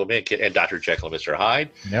Invisible Man and Dr. Jekyll and Mr. Hyde.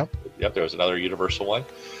 Yep. There was another Universal one.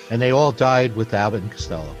 And they all died with Abbott and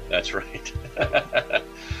Costello. That's right.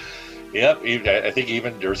 Yep. I think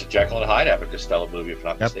even there was a Jekyll and Hyde Abbott and Costello movie, if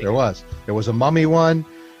I'm not mistaken. There was. There was a Mummy one,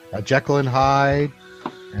 a Jekyll and Hyde,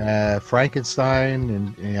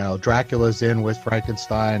 Frankenstein, and Dracula's in with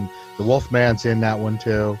Frankenstein. The Wolfman's in that one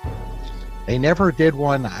too. They never did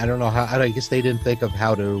one. I don't know how. I guess they didn't think of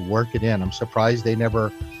how to work it in. I'm surprised they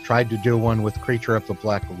never tried to do one with Creature of the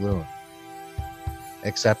Black Lagoon.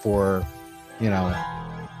 Except for,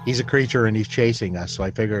 he's a creature and he's chasing us. So I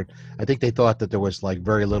think they thought that there was like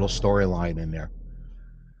very little storyline in there.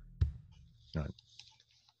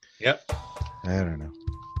 Yep. I don't know.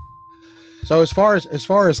 So as far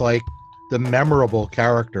as like the memorable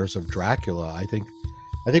characters of Dracula, I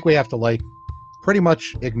think we have to like pretty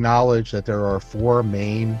much acknowledge that there are four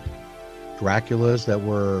main Draculas that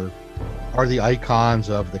are the icons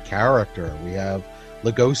of the character. We have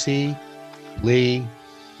Lugosi, Lee,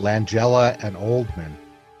 Langella, and Oldman.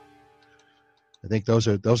 I think those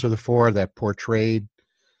are the four that portrayed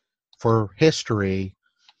for history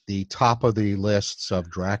the top of the lists of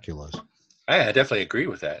Draculas. I definitely agree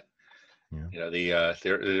with that. Yeah.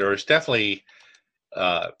 There's definitely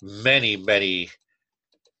many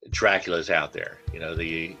Draculas out there.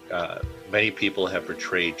 Many people have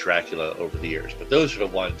portrayed Dracula over the years, but those are the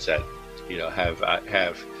ones that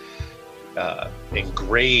have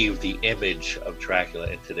engraved the image of Dracula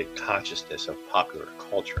into the consciousness of popular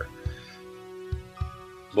culture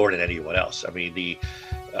more than anyone else. I mean, the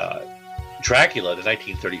Dracula, the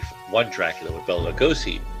 1931 Dracula with Bela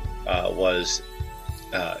Lugosi, was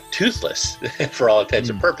toothless for all intents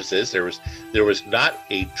and purposes. There was not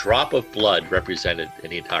a drop of blood represented in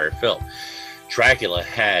the entire film. Dracula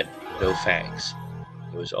had no fangs.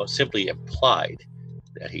 It was simply implied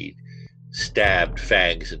that he stabbed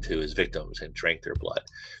fangs into his victims and drank their blood.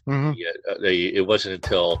 Mhm. It wasn't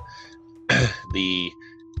until the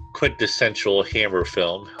quintessential Hammer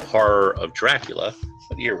film, Horror of Dracula.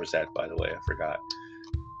 What year was that, by the way? I forgot.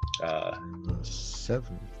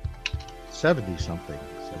 70 something.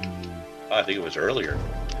 70. I think it was earlier.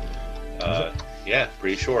 Was it? Yeah,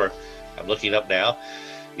 pretty sure. I'm looking up now.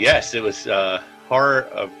 Yes, it was Horror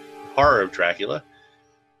of Dracula.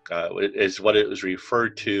 Is what it was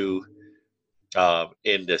referred to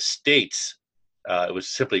in the States. It was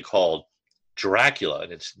simply called Dracula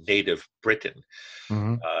in its native Britain.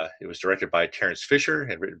 Mhm. It was directed by Terence Fisher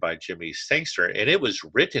and written by Jimmy Sangster, and it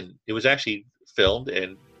was actually filmed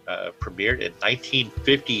and premiered in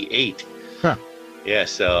 1958. Huh. Yeah,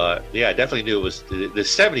 so I definitely knew it was the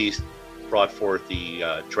 70s brought forth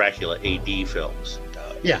the Dracula AD films.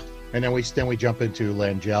 Yeah, and then we jump into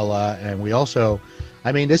Langella, and we also,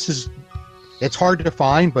 I mean, it's hard to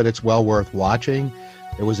find, but it's well worth watching.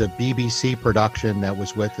 It was a BBC production that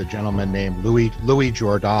was with a gentleman named Louis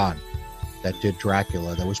Jourdan that did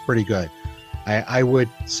Dracula. That was pretty good. I would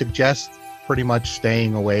suggest pretty much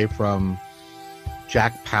staying away from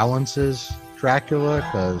Jack Palance's Dracula,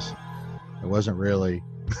 because it wasn't really.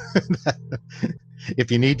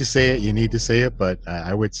 If you need to see it, you need to see it. But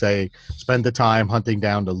I would say spend the time hunting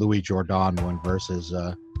down the Louis Jourdan one versus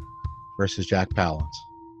Jack Palance.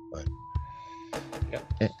 But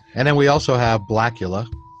Yep. And then we also have Blackula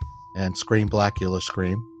and Scream Blackula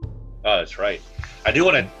Scream. Oh, that's right. I do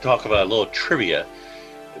want to talk about a little trivia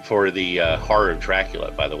for the Horror of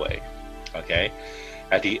Dracula, by the way. Okay,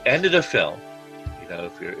 at the end of the film,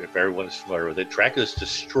 if everyone's familiar with it, Dracula's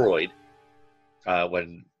destroyed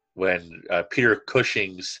when Peter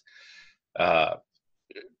Cushing's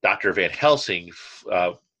Dr. Van Helsing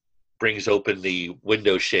brings open the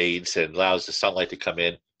window shades and allows the sunlight to come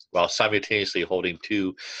in, while simultaneously holding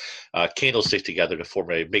two candlesticks together to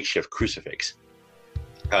form a makeshift crucifix.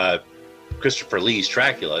 Christopher Lee's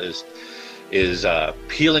Dracula is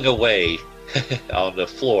peeling away on the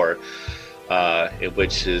floor, in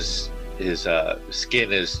which his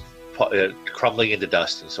skin is crumbling into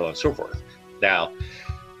dust and so on and so forth. Now,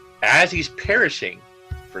 as he's perishing,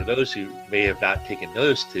 for those who may have not taken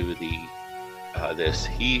notice to this,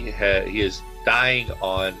 he is dying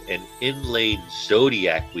on an inlaid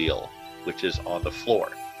zodiac wheel, which is on the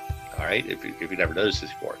floor. All right, if you never noticed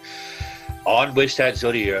this before, on which that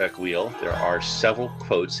zodiac wheel there are several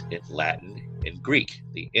quotes in Latin and Greek.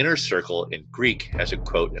 The inner circle in Greek has a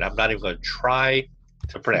quote, and I'm not even going to try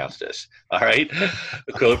to pronounce this. All right,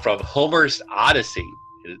 a quote from Homer's Odyssey.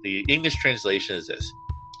 The English translation is this: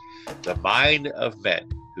 "The mind of men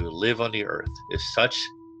who live on the earth is such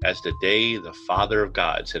as the day the Father of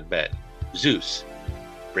gods and men, Zeus,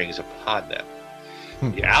 brings upon them."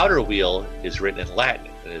 The outer wheel is written in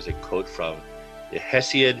Latin and is a quote from the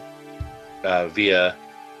Hesiod via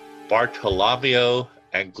Bartolomeo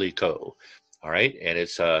Anglico. All right, and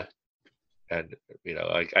it's I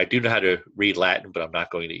do know how to read Latin, but I'm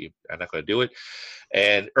not going to do it.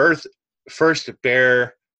 And earth first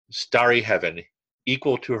bare starry heaven,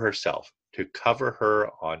 equal to herself, to cover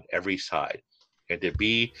her on every side, and to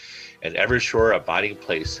be an ever sure abiding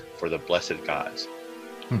place for the blessed gods.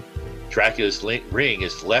 Dracula's ring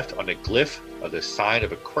is left on the glyph of the sign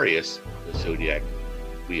of Aquarius, the zodiac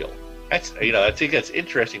wheel. That's I think that's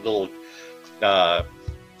interesting little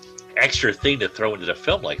extra thing to throw into the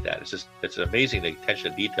film like that. It's amazing the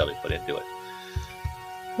attention to detail they put into it.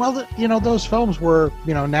 Well, those films were,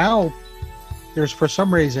 now there's for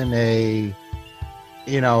some reason a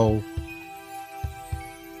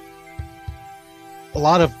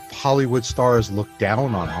lot of Hollywood stars look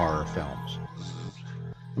down on horror films.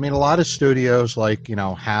 I mean, a lot of studios like,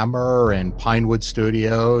 Hammer and Pinewood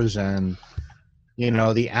Studios and,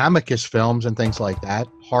 the Amicus films and things like that,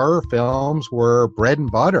 horror films were bread and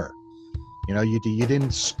butter. You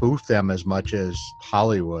didn't spoof them as much as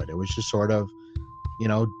Hollywood. It was just sort of,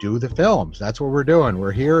 do the films. That's what we're doing.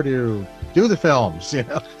 We're here to do the films,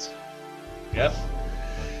 Yep.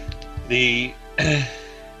 The,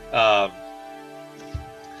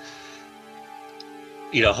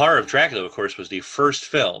 Horror of Dracula, of course, was the first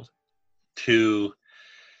film to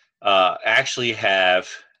actually have,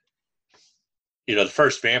 the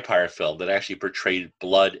first vampire film that actually portrayed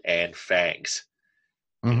blood and fangs.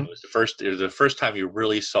 Mm-hmm. It was the first time you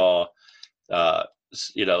really saw,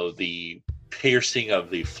 the piercing of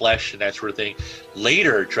the flesh and that sort of thing.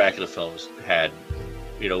 Later Dracula films had,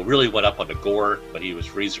 really went up on the gore. When he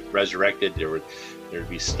was resurrected, there'd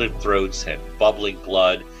be slit throats and bubbling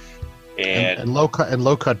blood, and low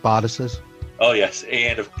cut bodices. Oh yes,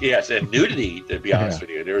 and nudity. To be honest with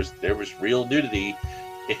you, there was real nudity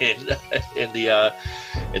in in the uh,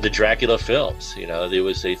 in the Dracula films. You know, there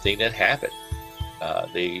was a thing that happened.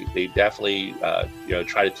 They definitely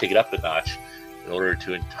try to take it up a notch in order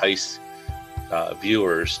to entice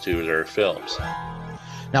viewers to their films.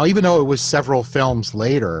 Now, even though it was several films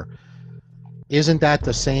later, isn't that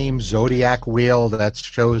the same zodiac wheel that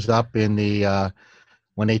shows up in the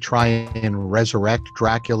when they try and resurrect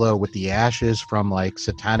Dracula with the ashes from like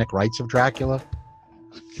Satanic Rites of Dracula?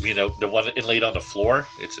 You know, the one inlaid on the floor.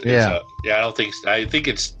 Yeah. I don't think. I think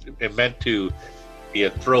it's meant to be a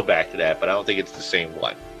throwback to that, but I don't think it's the same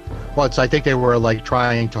one. Well, I think they were like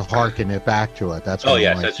trying to hearken it back to it. That's. Oh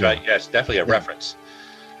yes, that's right. Yes, definitely a reference.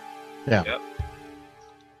 Yeah. Yep.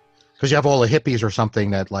 Because you have all the hippies or something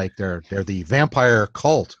that like they're the vampire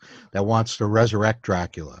cult that wants to resurrect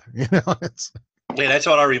Dracula. You know, it's. Yeah, that's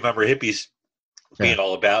what I remember hippies being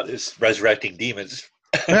all about, is resurrecting demons.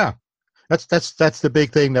 Yeah, that's the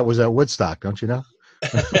big thing that was at Woodstock, don't you know?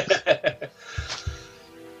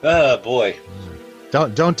 Oh boy!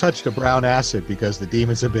 Don't touch the brown acid because the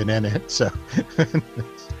demons have been in it. So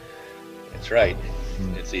that's right.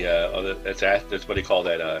 It's that's what do you call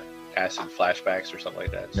that? Acid flashbacks or something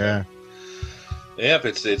like that. So, yeah.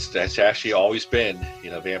 That's actually always been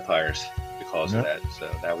vampires because of that. So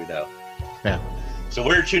now we know. Yeah. So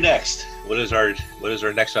where to next? What is our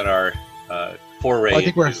next on our foray? Well, I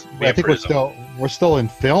think we're still in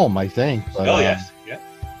film. I think. But, yes. Yeah.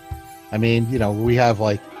 I mean, we have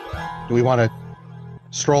like, do we want to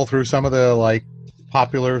stroll through some of the like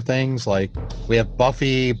popular things? Like we have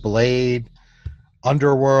Buffy, Blade,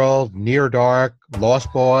 Underworld, Near Dark,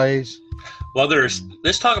 Lost Boys. Well,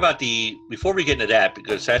 let's talk about before we get into that,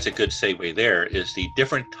 because that's a good segue. There is the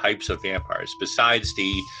different types of vampires besides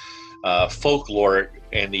the folklore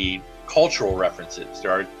and the cultural references.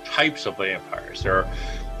 There are types of vampires. There are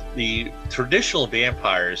the traditional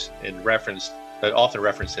vampires often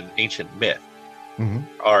referenced in ancient myth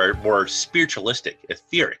are more spiritualistic,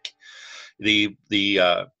 etheric. The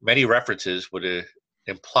many references would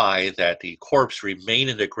imply that the corpse remain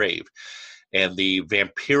in the grave, and the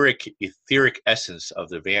vampiric etheric essence of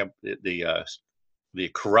the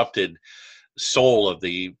corrupted soul of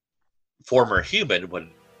the former human would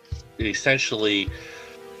essentially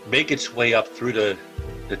make its way up through the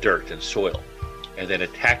dirt and soil, and then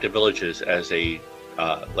attack the villages as a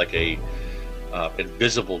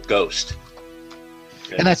invisible ghost.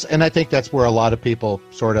 And I think that's where a lot of people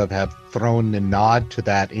sort of have thrown the nod to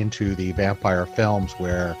that into the vampire films,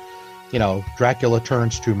 where Dracula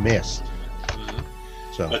turns to mist.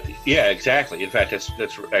 So yeah, exactly. In fact, that's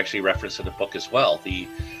actually referenced in the book as well.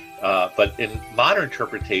 But in modern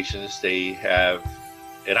interpretations, they have,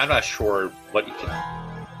 and I'm not sure what you can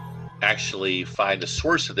actually find the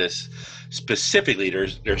source of this specifically.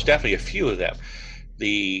 There's definitely a few of them.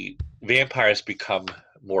 The vampires become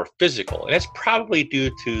more physical, and that's probably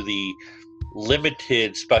due to the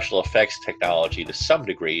limited special effects technology to some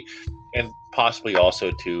degree, and possibly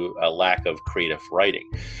also to a lack of creative writing.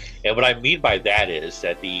 And what I mean by that is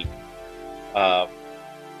that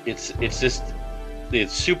it's just the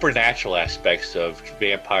supernatural aspects of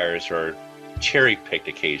vampires are cherry picked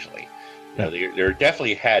occasionally. They're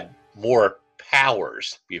definitely had more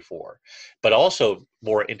powers before, but also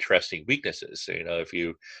more interesting weaknesses. If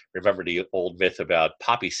you remember the old myth about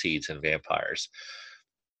poppy seeds and vampires,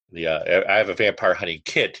 I have a vampire hunting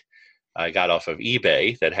kit I got off of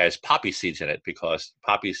eBay that has poppy seeds in it, because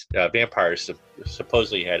vampires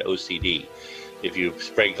supposedly had OCD. If you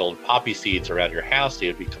sprinkled poppy seeds around your house, they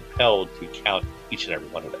would be compelled to count each and every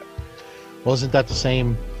one of them. Well, isn't that the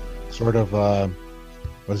same sort of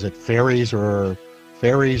was it fairies or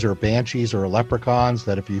banshees or leprechauns,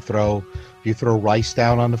 that if you throw rice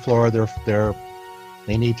down on the floor,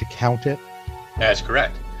 they need to count it? That's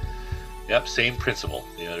correct. Yep, same principle.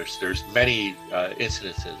 There's many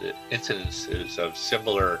incidences of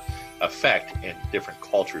similar effect in different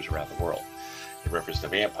cultures around the world in reference to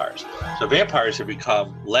vampires. So vampires have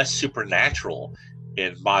become less supernatural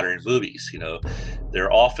in modern movies.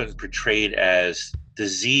 They're often portrayed as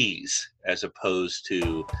disease as opposed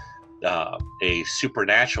to a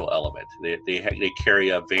supernatural element. They carry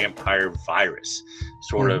a vampire virus,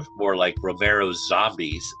 sort of more like Romero's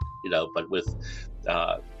zombies, but with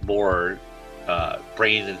more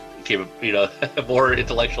brain more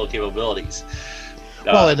intellectual capabilities.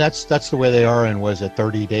 Well, and that's the way they are in, was it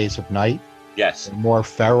 30 Days of Night? Yes. They're more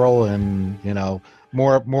feral and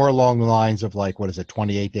more along the lines of like, what is it,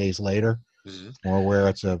 28 Days Later, or where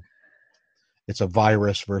it's a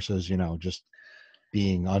virus versus just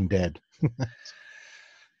being undead.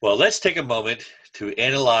 Well, let's take a moment to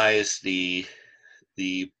analyze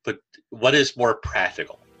what is more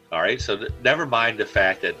practical, All right, so never mind the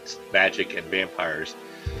fact that magic and vampires,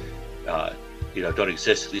 don't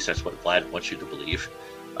exist. At least that's what Vlad wants you to believe.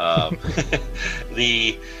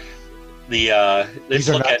 These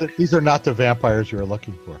are not the vampires you're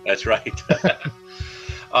looking for. That's right.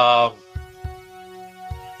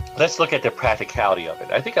 Let's look at the practicality of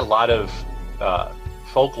it. I think a lot of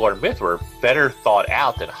folklore and myth were better thought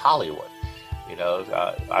out than Hollywood.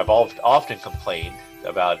 I've often complained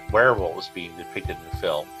about werewolves being depicted in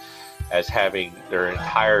film as having their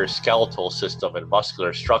entire skeletal system and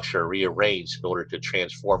muscular structure rearranged in order to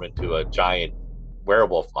transform into a giant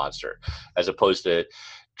werewolf monster, as opposed to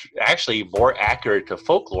actually more accurate to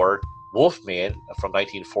folklore, Wolfman from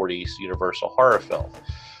 1940s Universal horror film.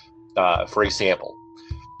 For example,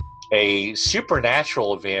 a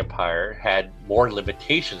supernatural vampire had more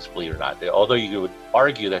limitations, believe it or not. Although you would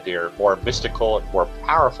argue that they are more mystical and more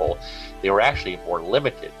powerful, they were actually more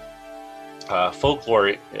limited.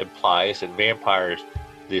 Folklore implies that vampires,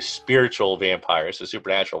 the spiritual vampires, the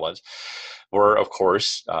supernatural ones, were, of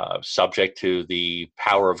course, subject to the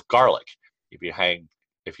power of garlic. If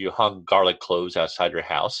you hung garlic cloves outside your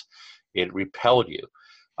house, it repelled you.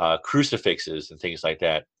 Crucifixes and things like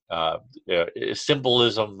that.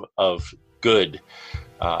 Symbolism of good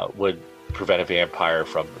would prevent a vampire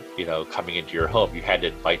from, coming into your home. You had to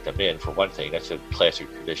invite them in, for one thing. That's a classic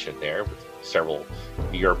tradition there with several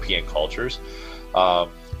European cultures.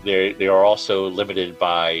 They are also limited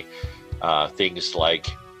by things like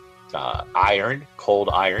iron, cold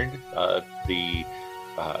iron,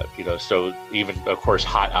 so even, of course,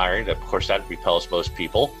 hot iron, of course, that repels most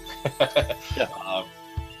people. Yeah.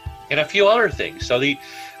 And a few other things. So they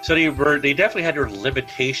definitely had their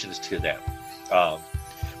limitations to them.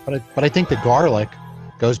 But I think the garlic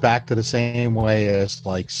goes back to the same way as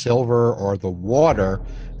like silver or the water,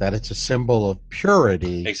 that it's a symbol of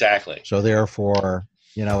purity. Exactly. So therefore,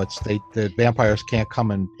 the vampires can't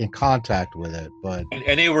come in contact with it. But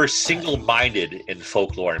and they were single-minded in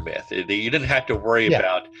folklore and myth. You didn't have to worry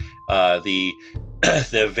about the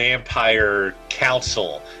vampire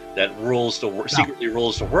council that secretly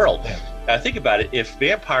rules the world. Yeah. Now think about it. If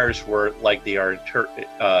vampires were like they are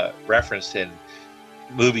referenced in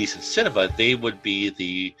movies and cinema, they would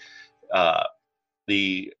be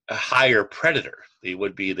the higher predator. They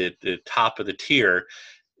would be the top of the tier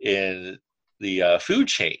in the food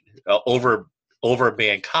chain over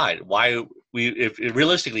mankind. Why if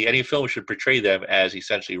realistically any film should portray them as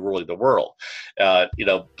essentially ruling the world,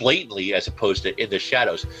 blatantly, as opposed to in the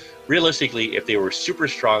shadows. Realistically, if they were super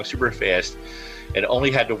strong, super fast, and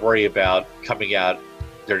only had to worry about coming out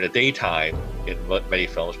during the daytime in many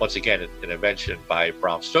films, once again, an invention by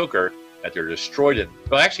Bram Stoker, that they're destroyed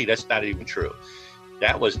well, actually, that's not even true.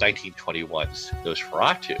 That was 1921's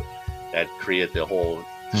Nosferatu that created the whole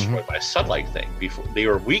destroyed by sunlight thing. Before they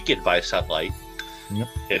were weakened by sunlight. Yep.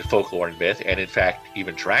 In folklore and myth, and in fact,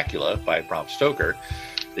 even Dracula by Bram Stoker,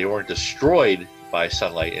 they weren't destroyed by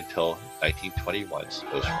sunlight until 1921's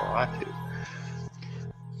Nosferatu.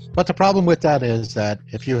 But the problem with that is that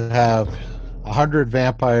if you have 100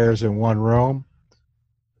 vampires in one room,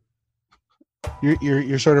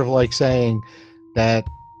 you're sort of like saying that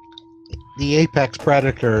the apex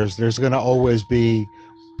predators, there's going to always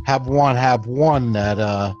have one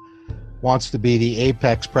that wants to be the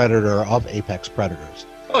apex predator of apex predators.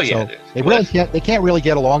 Oh yeah, so they can't really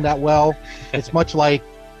get along that well. It's much like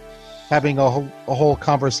having a whole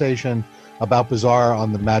conversation about Bizarre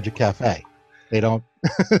on the Magic Cafe. They don't.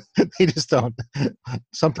 They just don't.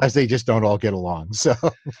 Sometimes they just don't all get along. So.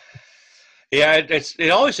 Yeah,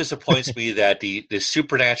 it always disappoints me that the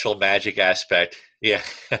supernatural magic aspect. Yeah,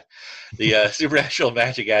 the supernatural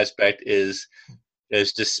magic aspect is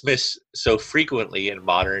dismissed so frequently in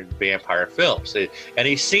modern vampire films, and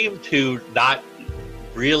they seem to not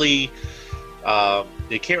really.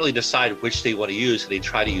 They can't really decide which they want to use, and they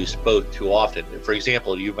try to use both too often. For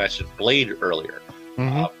example, you mentioned Blade earlier.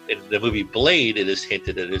 Mm-hmm. In the movie Blade, it is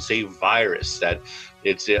hinted that it's a virus, that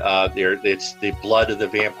it's the blood of the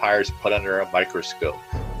vampires put under a microscope.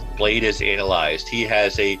 Blade is analyzed. He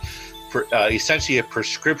has essentially a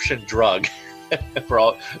prescription drug,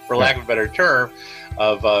 for lack of a better term,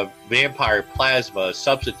 of vampire plasma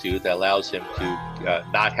substitute that allows him to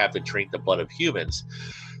not have to drink the blood of humans.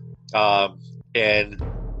 And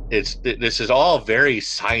this is all very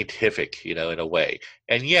scientific, in a way,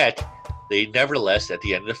 and yet they nevertheless, at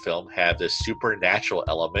the end of the film, have this supernatural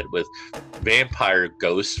element with vampire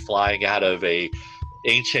ghosts flying out of a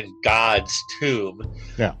ancient god's tomb,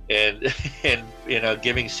 and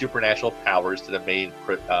giving supernatural powers to the main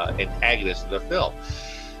antagonist of the film.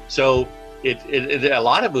 So a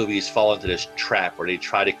lot of movies fall into this trap where they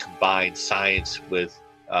try to combine science with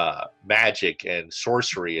magic and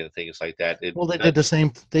sorcery and things like that. Well, they did the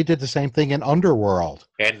same. They did the same thing in Underworld.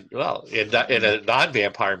 And well, in a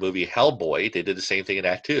non-vampire movie, Hellboy, they did the same thing in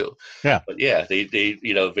that too. Yeah. But yeah, they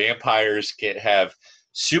vampires can have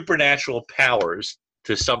supernatural powers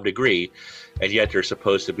to some degree, and yet they're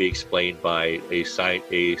supposed to be explained by a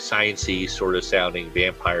sciencey sort of sounding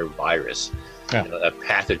vampire virus, yeah. A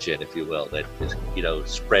pathogen, if you will, that is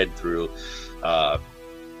spread through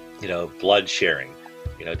blood sharing.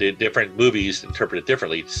 Different movies interpret it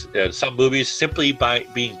differently. Some movies simply by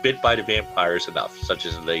being bit by the vampires enough, such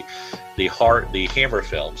as the Hammer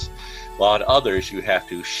films. While in others, you have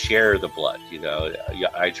to share the blood.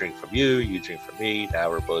 I drink from you, you drink from me. Now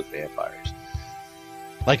we're both vampires.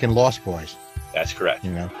 Like in Lost Boys. That's correct.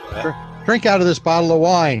 Drink out of this bottle of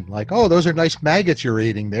wine. Like, oh, those are nice maggots you're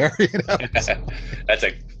eating there. That's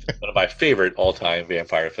one of my favorite all-time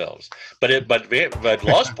vampire films. But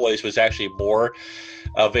Lost Boys was actually more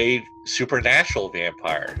of a supernatural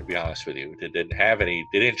vampire, to be honest with you. They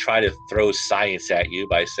didn't try to throw science at you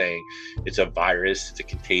by saying it's a virus, it's a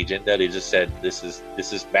contagion. That they just said this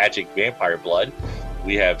is magic vampire blood.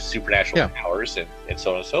 We have supernatural powers and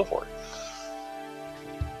so on and so forth.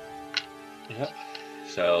 Yeah.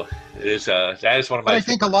 So it is that is one of my I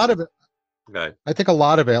think a lot of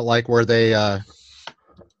it like where they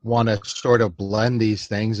want to sort of blend these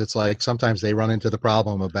things, it's like sometimes they run into the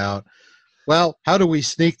problem about, well, how do we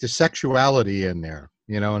sneak the sexuality in there?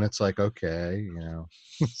 And it's like, okay,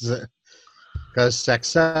 because sex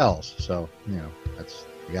sells. So, that's,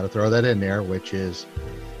 you got to throw that in there, which is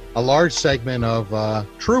a large segment of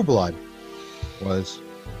True Blood was,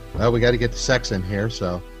 well, we got to get the sex in here.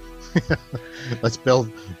 So let's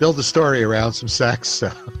build the story around some sex.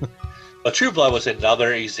 So. Well, True Blood was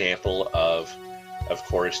another example of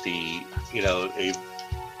course, a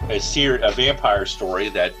vampire story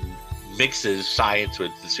that mixes science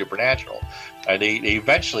with the supernatural. They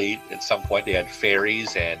eventually, at some point, they had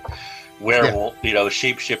fairies and werewolf,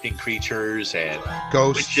 shape-shifting creatures and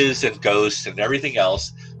witches and ghosts and everything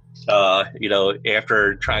else.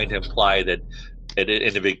 After trying to imply that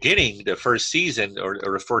in the beginning, the first season or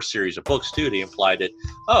the first series of books too, they implied that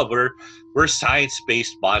we're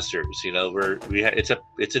science-based monsters.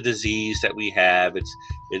 It's a disease that we have.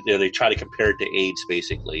 They try to compare it to AIDS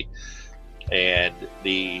basically,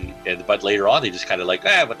 but later on they just kind of like,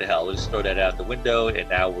 what the hell? Let's throw that out the window. And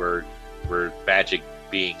now we're magic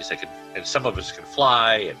beings that can, and some of us can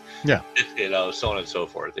fly, and so on and so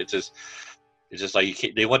forth. It's just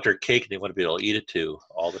like they want their cake and they want to be able to eat it too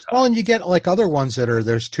all the time. Well, and you get like other ones that are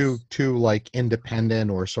there's two like independent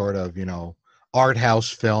or sort of art house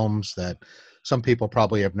films that some people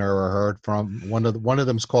probably have never heard from. One of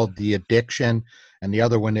them's called The Addiction, and the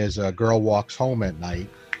other one is A Girl Walks Home at Night,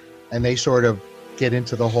 and they sort of get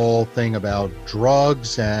into the whole thing about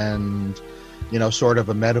drugs and sort of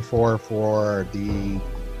a metaphor for the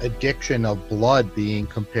addiction of blood being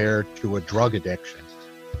compared to a drug addiction.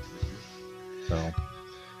 So,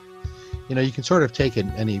 you can sort of take it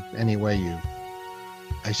any way you.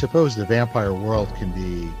 I suppose the vampire world can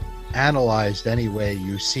be analyzed any way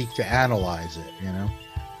you seek to analyze it,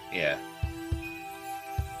 Yeah.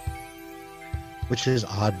 Which is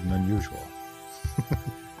odd and unusual.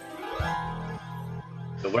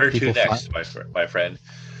 So where to next, my friend?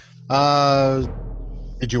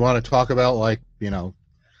 Did you want to talk about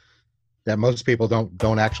that most people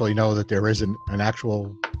don't actually know that there is an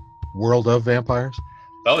actual world of vampires?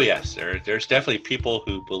 Oh yes, there's definitely people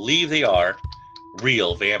who believe they are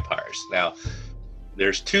real vampires. Now,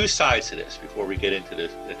 there's two sides to this before we get into the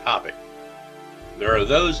topic. There are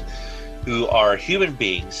those who are human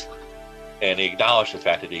beings, and they acknowledge the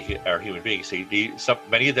fact that they are human beings.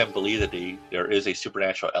 Many of them believe that there is a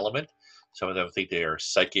supernatural element. Some of them think they are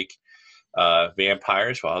psychic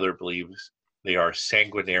vampires, while others believe they are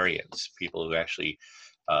sanguinarians, people who actually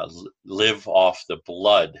live off the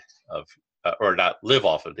blood of, or not live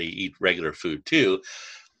off of, they eat regular food too,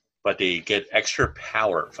 but they get extra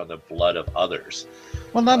power from the blood of others.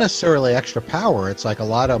 Well, not necessarily extra power. It's like a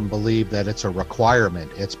lot of them believe that it's a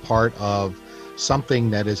requirement. It's part of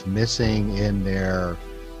something that is missing in their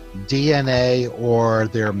DNA or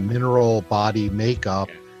their mineral body makeup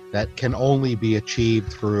that can only be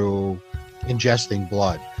achieved through ingesting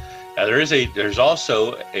blood. Now, there's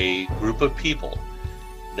also a group of people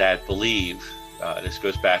that believe, this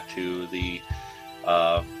goes back to the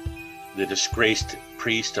disgraced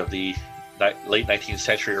priest of the late 19th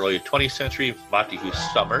century, early 20th century, Montague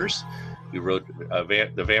Summers, who wrote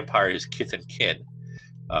The Vampire is Kith and Kin,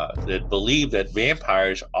 that believe that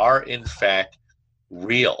vampires are in fact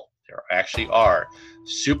real. there actually are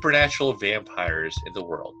supernatural vampires in the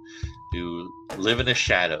world who live in the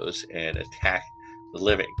shadows and attack the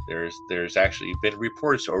living. There's actually been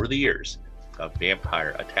reports over the years of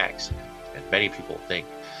vampire attacks, and many people think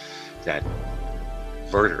that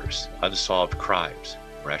murders, unsolved crimes,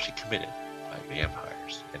 were actually committed by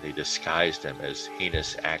vampires, and they disguised them as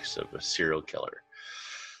heinous acts of a serial killer.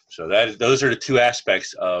 So those are the two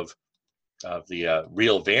aspects of the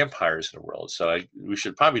real vampires in the world. So we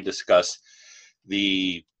should probably discuss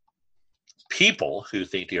the people who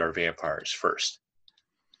think they are vampires first.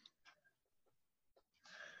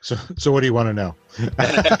 So what do you want to know?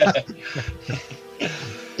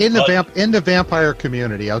 In the vampire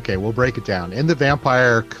community, okay, we'll break it down. In the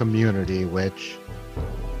vampire community, which,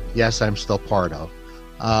 yes, I'm still part of,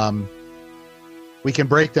 we can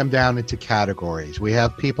break them down into categories. We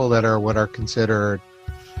have people that are what are considered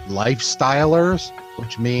lifestylers,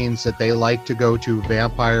 which means that they like to go to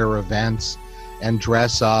vampire events and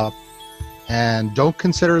dress up and don't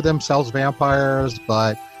consider themselves vampires,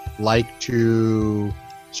 but like to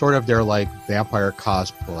sort of, they're like vampire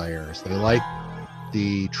cosplayers. They like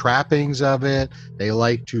the trappings of it. They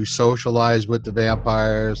like to socialize with the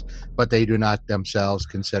vampires, but they do not themselves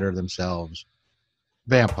consider themselves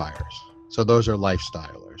vampires. So those are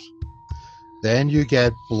lifestylers. Then you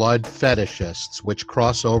get blood fetishists, which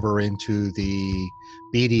cross over into the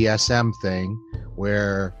BDSM thing,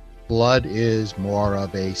 where blood is more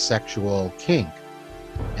of a sexual kink.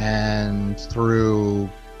 And through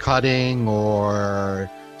cutting or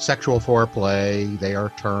sexual foreplay, they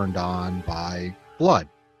are turned on by blood.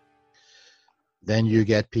 Then you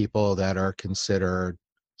get people that are considered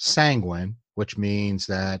sanguine, which means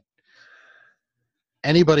that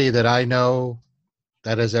anybody that I know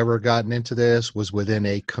that has ever gotten into this was within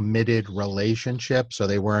a committed relationship. So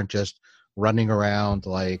they weren't just running around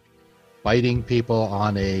like biting people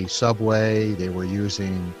on a subway. They were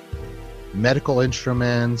using medical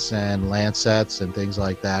instruments and lancets and things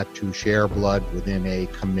like that to share blood within a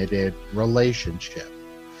committed relationship.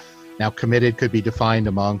 Now, committed could be defined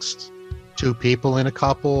amongst two people in a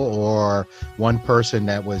couple, or one person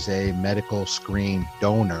that was a medical screen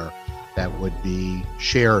donor that would be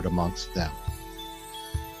shared amongst them.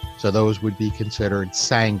 So those would be considered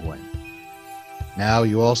sanguine. Now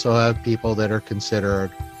you also have people that are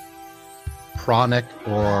considered pranic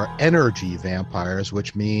or energy vampires,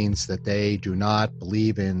 which means that they do not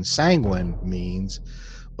believe in sanguine means,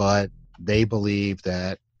 but they believe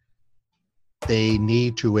that they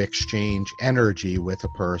need to exchange energy with a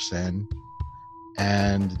person,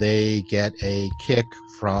 and they get a kick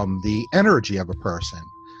from the energy of a person.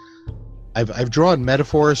 I've drawn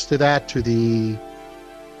metaphors to that, to the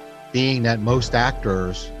being that most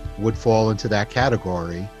actors would fall into that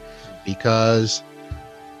category, because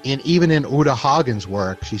even in Uta Hagen's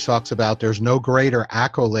work, she talks about there's no greater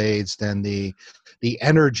accolades than the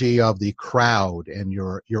energy of the crowd and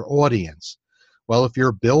your audience. Well, if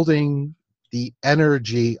you're building the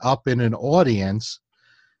energy up in an audience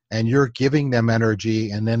and you're giving them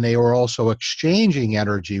energy, and then they are also exchanging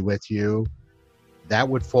energy with you, that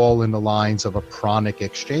would fall in the lines of a pranic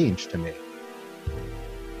exchange to me.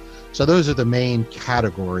 So those are the main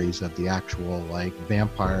categories of the actual like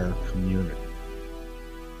vampire community.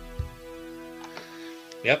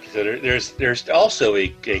 Yep. So there's also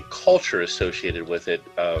a culture associated with it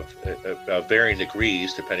of varying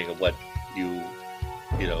degrees depending on what you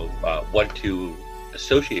want to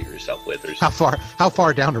associate yourself with. There's how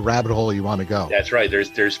far down the rabbit hole you want to go. That's right.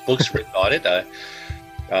 There's books written on it.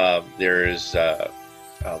 There's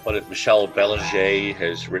Michelle Belanger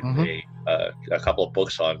has written a couple of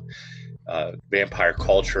books on vampire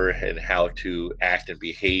culture and how to act and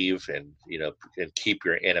behave and keep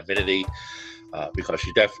your anonymity, because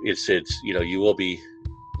you will be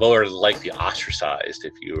more than likely ostracized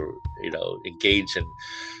if you engage in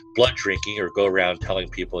blood drinking or go around telling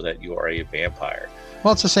people that you are a vampire.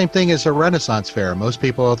 Well, it's the same thing as a Renaissance fair. Most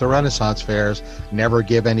people at the Renaissance fairs never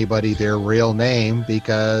give anybody their real name,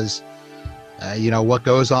 because what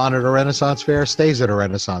goes on at a Renaissance fair stays at a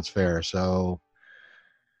Renaissance fair. So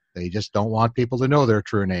they just don't want people to know their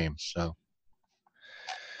true names. So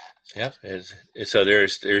yeah, so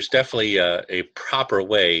there's definitely a proper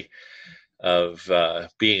way of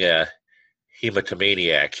being a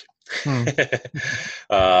hematomaniac,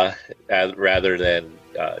 rather than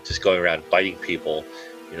just going around biting people.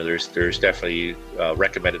 There's definitely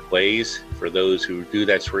recommended ways for those who do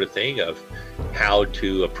that sort of thing of how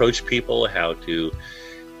to approach people, how to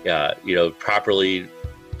properly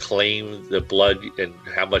claim the blood and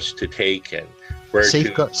how much to take and where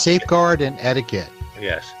safeguard and etiquette.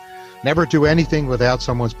 Yes. Never do anything without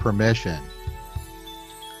someone's permission.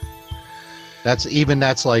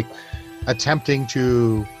 That's like attempting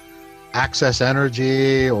to access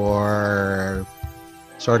energy or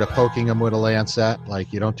sort of poking them with a lancet.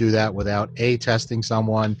 Like, you don't do that without A, testing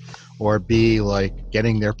someone, or B, like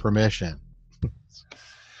getting their permission.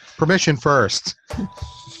 Permission first.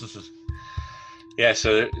 Yeah,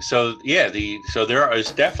 so there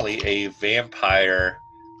is definitely a vampire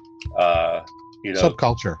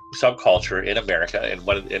subculture in America, and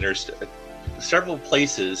there's several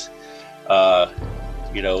places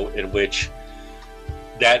in which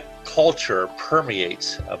that culture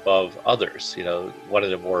permeates above others. One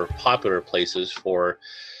of the more popular places for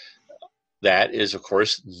that is, of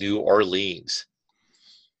course, New Orleans.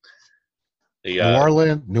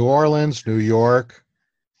 New Orleans, New York,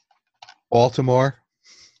 Baltimore.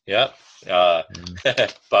 Yep.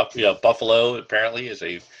 Buffalo apparently is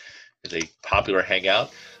a popular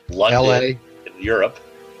hangout. London, L.A. in Europe.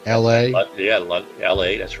 L.A.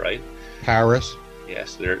 L.A. That's right. Paris.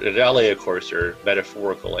 Yes, in L.A. of course there are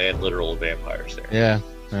metaphorical and literal vampires there. Yeah.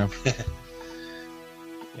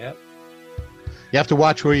 Yep. You have to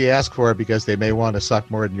watch who you ask for because they may want to suck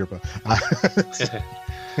more than your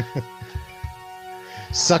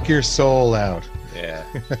suck your soul out. Yeah.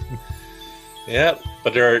 Yeah,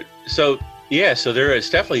 but there is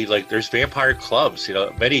definitely, like, there's vampire clubs.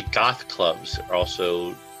 Many goth clubs are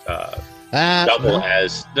also double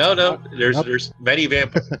as there's many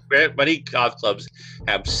many goth clubs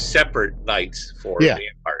have separate nights for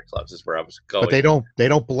vampire clubs. Is where I was going. But they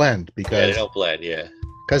don't blend because they don't blend. Yeah,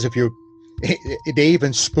 because they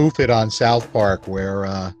even spoof it on South Park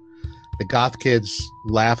where the goth kids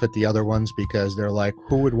laugh at the other ones because they're like,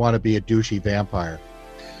 who would want to be a douchey vampire?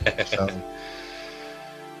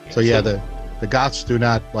 So the goths do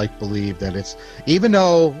not believe that it's, even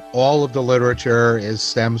though all of the literature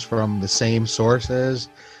stems from the same sources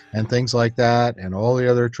and things like that, and all the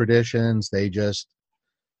other traditions, they just,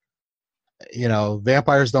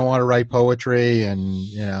 vampires don't want to write poetry,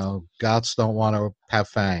 and goths don't want to have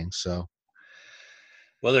fangs. So,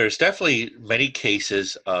 well, there's definitely many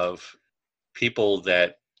cases of people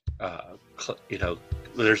that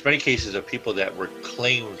there's many cases of people that were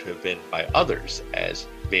claimed to have been by others as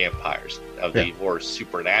vampires of the more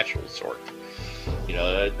supernatural sort.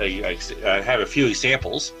 I have a few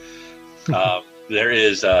examples. There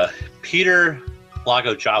is Peter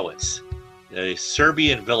Blagojevich, a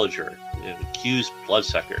Serbian villager, an accused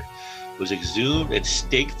bloodsucker, was exhumed and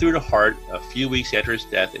staked through the heart a few weeks after his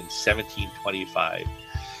death in 1725.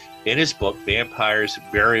 In his book, Vampires,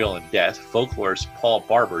 Burial, and Death, folklorist Paul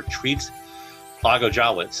Barber treats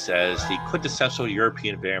Blagojevich as the quintessential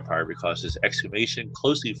European vampire because his exhumation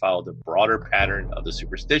closely followed the broader pattern of the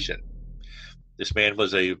superstition. This man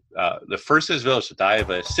was the first in his village to die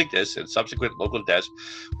of a sickness, and subsequent local deaths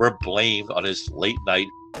were blamed on his late-night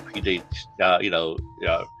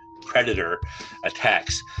predator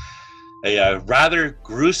attacks. A rather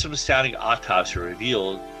gruesome-sounding autopsy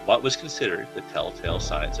revealed what was considered the telltale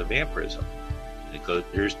signs of vampirism. I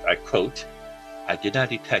quote, "I did not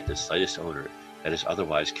detect the slightest odor that is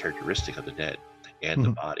otherwise characteristic of the dead, and the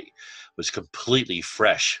body was completely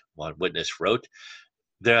fresh," one witness wrote.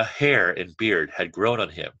 "The hair and beard had grown on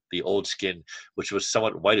him. The old skin, which was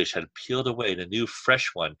somewhat whitish, had peeled away, and a new fresh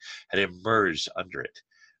one had emerged under it.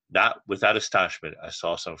 Not without astonishment, I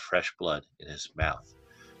saw some fresh blood in his mouth."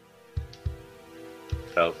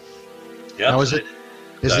 So, yeah. Now, is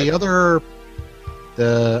the other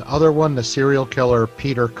one the serial killer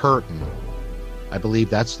Peter Curtin? I believe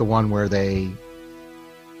that's the one where they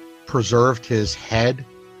preserved his head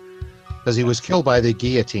because he was killed by the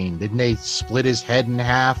guillotine. Didn't they split his head in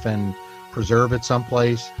half and preserve it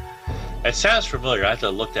someplace? It sounds familiar. I have to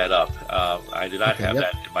look that up. I do not have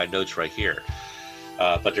that in my notes right here.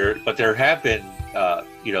 But there have been,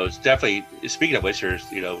 it's definitely, speaking of which,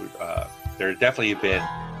 there have definitely been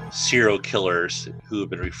serial killers who have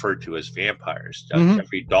been referred to as vampires.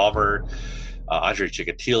 Jeffrey Dahmer, Andre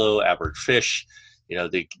Chikatilo, Albert Fish,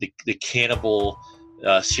 the cannibal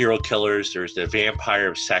serial killers. There's the vampire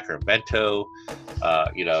of Sacramento.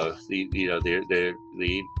 The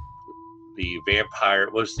vampire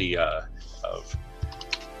was the of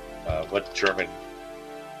what German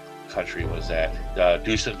country was that?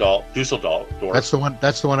 Dusseldorf. That's the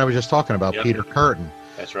one I was just talking about. Yep. Peter Curtin.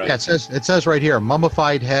 That's right. Yeah, it says right here,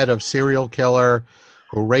 mummified head of serial killer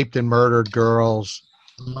who raped and murdered girls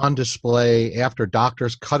on display after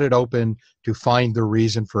doctors cut it open to find the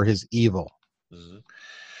reason for his evil.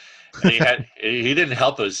 And he didn't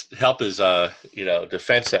help his defense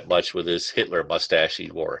that much with his Hitler mustache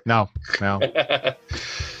he wore. No.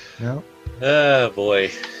 Oh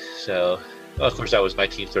boy. So Well, of course, that was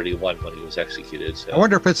 1931 when he was executed. So. I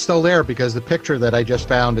wonder if it's still there, because the picture that I just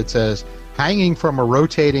found, it says, hanging from a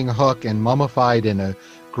rotating hook and mummified in a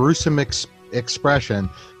gruesome expression,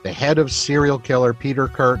 the head of serial killer Peter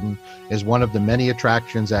Kürten is one of the many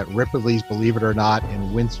attractions at Ripley's Believe It or Not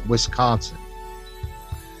in Wisconsin.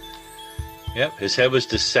 Yep, his head was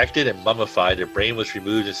dissected and mummified. The brain was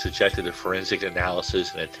removed and subjected to forensic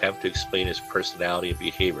analysis in an attempt to explain his personality and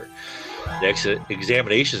behavior. The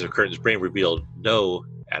examinations of Kürten's brain revealed no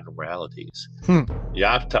abnormalities.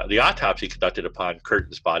 The autopsy conducted upon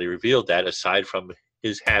Kürten's body revealed that, aside from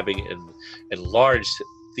his having an enlarged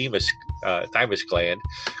thymus gland,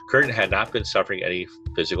 Kürten had not been suffering any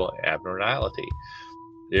physical abnormality.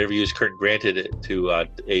 The interviews Kürten granted to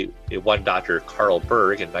one Dr. Carl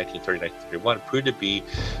Berg in 1930-1931 proved to be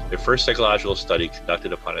the first psychological study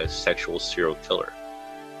conducted upon a sexual serial killer.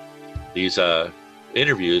 These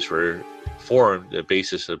interviews formed the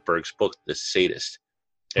basis of Berg's book, The Sadist.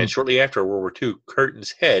 And shortly after World War II,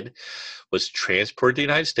 Kürten's head was transported to the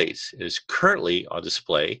United States. It is currently on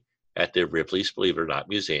display at the Ripley's Believe It or Not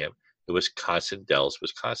Museum in Wisconsin Dells,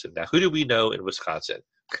 Wisconsin. Now, who do we know in Wisconsin?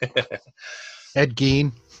 Ed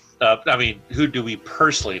Gein. I mean, who do we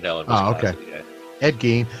personally know in Wisconsin? Oh, okay. Ed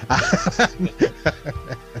Gein.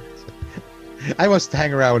 I must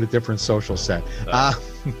hang around with a different social set.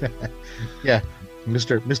 Yeah,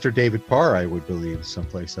 Mr. David Parr, I would believe,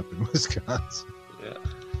 someplace up in Wisconsin.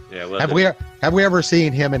 Yeah. Well, have we ever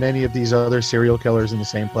seen him and any of these other serial killers in the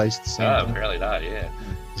same place at the same time? Apparently not. Yeah,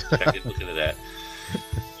 look into that.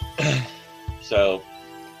 So,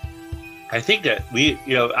 I think that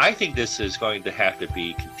I think this is going to have to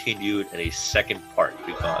be continued in a second part,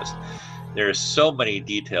 because there are so many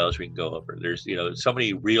details we can go over. There's so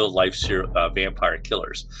many real life vampire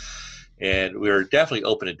killers, and we're definitely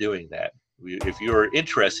open to doing that. If you're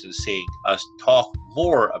interested in seeing us talk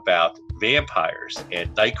more about vampires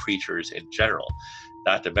and night creatures in general,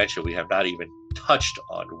 not to mention we have not even touched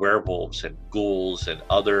on werewolves and ghouls and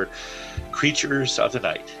other creatures of the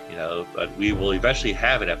night, but we will eventually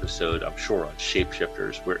have an episode, I'm sure, on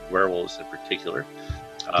shapeshifters, werewolves in particular.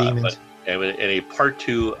 Demons. And a part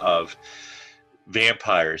 2 of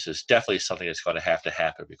vampires is definitely something that's going to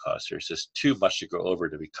happen, because there's just too much to go over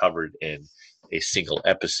to be covered in a single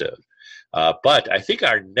episode. But I think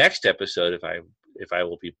our next episode, if I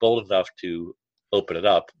will be bold enough to open it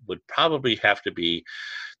up, would probably have to be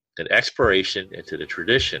an exploration into the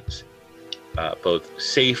traditions, both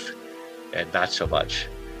safe and not so much,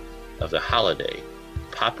 of the holiday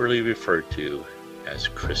popularly referred to as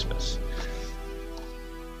Christmas.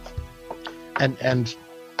 And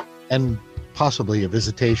possibly a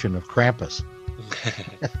visitation of Krampus.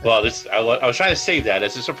 Well, I was trying to save that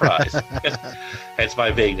as a surprise. Hence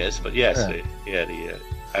my vagueness, but yes,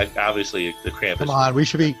 obviously the Krampus. Come on, we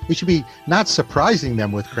should be not surprising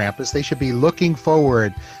them with Krampus. They should be looking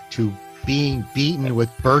forward to being beaten with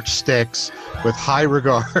birch sticks with high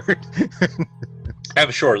regard.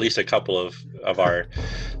 I'm sure at least a couple of our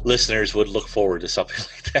listeners would look forward to something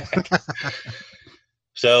like that.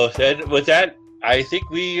 So then, with that, I think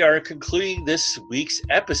we are concluding this week's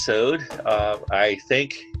episode. I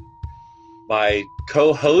thank my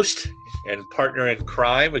co-host and partner in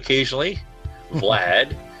crime occasionally,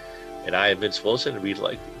 Vlad, and I am Vince Wilson, and we'd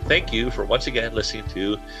like to thank you for once again listening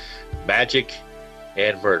to Magic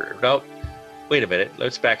and Murder. No, wait a minute.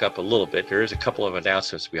 Let's back up a little bit. There is a couple of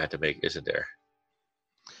announcements we have to make, isn't there?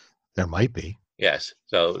 There might be. Yes.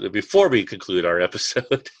 So before we conclude our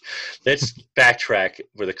episode, let's backtrack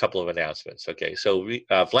with a couple of announcements. Okay. So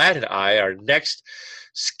Vlad and I, our next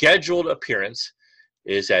scheduled appearance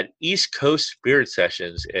is at East Coast Spirit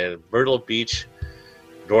Sessions in Myrtle Beach,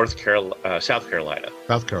 South Carolina. South Carolina.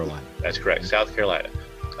 That's correct. South Carolina.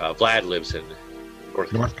 Vlad lives in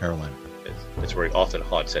North Carolina. It's where he often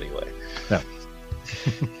haunts anyway. Yeah.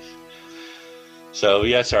 So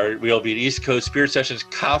yes, we'll be at East Coast Spirit Sessions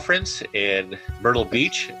Conference in Myrtle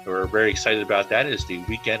Beach. We're very excited about that. It's the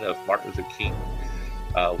weekend of Martin Luther King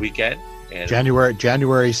weekend. And January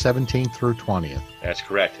 17th through 20th. That's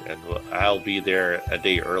correct. And I'll be there a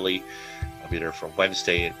day early. I'll be there from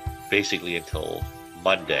Wednesday basically until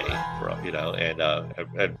Monday, and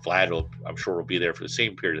Vlad I'm sure will be there for the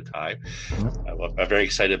same period of time. Mm-hmm. I'm very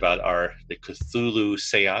excited about the Cthulhu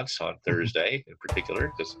seance on Thursday in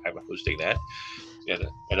particular, because I'm hosting that. And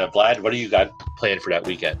Vlad, what do you got planned for that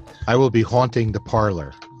weekend? I will be haunting the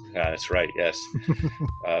parlor. That's right. Yes.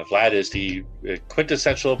 Vlad is the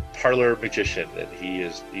quintessential parlor magician, and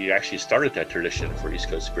he actually started that tradition for East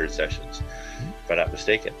Coast Spirit Sessions, if I'm not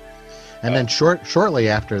mistaken. And then shortly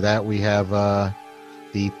after that, we have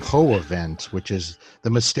the Poe event, which is the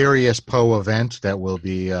mysterious Poe event that will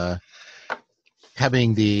be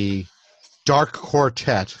having the Dark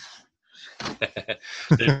Quartet.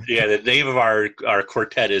 The name of our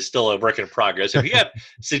quartet is still a work in progress. If you have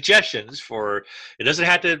suggestions for, it doesn't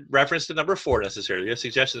have to reference the number 4 necessarily. If you have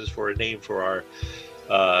suggestions for a name for our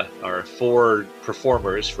 4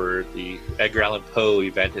 performers for the Edgar Allan Poe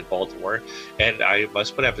event in Baltimore, and I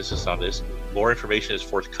must put emphasis on this, more information is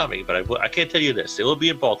forthcoming, but I can't tell you this. It will be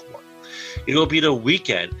in Baltimore. It will be the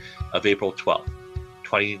weekend of April 12th,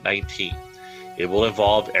 2019. It will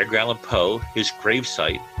involve Edgar Allan Poe, his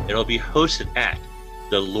gravesite, and it will be hosted at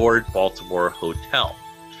the Lord Baltimore Hotel.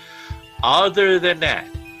 Other than that,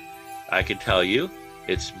 I can tell you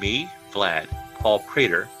it's me, Vlad, Paul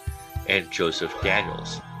Prater, and Joseph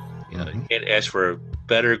Daniels. You can't ask for a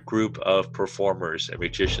better group of performers and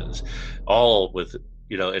magicians, all with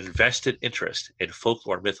invested interest in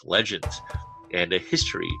folklore, myth, legends, and the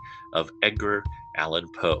history of Edgar Allan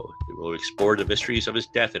Poe. We will explore the mysteries of his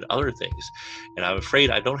death and other things. And I'm afraid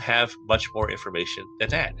I don't have much more information than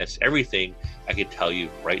that. That's everything I can tell you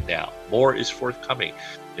right now. More is forthcoming,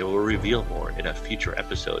 and we'll reveal more in a future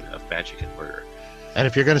episode of Magic and Murder. And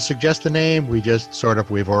if you're going to suggest a name,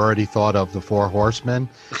 we've already thought of the 4 Horsemen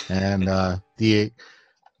and the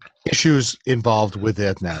issues involved with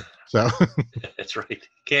it now. So that's right.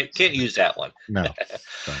 Can't use that one. No.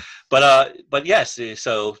 So. But yes.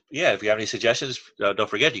 So yeah, if you have any suggestions, don't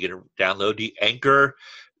forget you can download the Anchor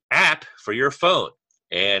app for your phone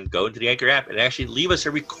and go into the Anchor app and actually leave us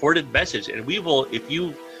a recorded message. And we will, if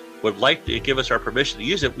you would like to give us our permission to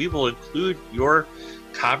use it, we will include your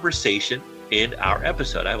conversation in our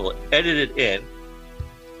episode. I will edit it in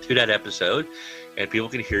to that episode, and people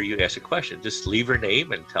can hear you ask a question. Just leave your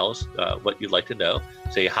name and tell us what you'd like to know.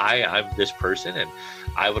 Say, hi, I'm this person, and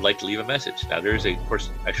I would like to leave a message. Now, of course,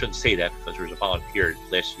 I shouldn't say that because there was a volunteer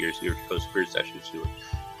last year's Spirit Sessions who would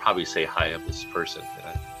probably say, hi, I'm this person.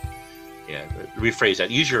 Rephrase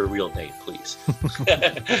that. Use your real name, please.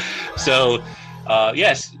 So,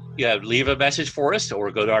 yes, leave a message for us,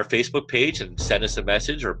 or go to our Facebook page and send us a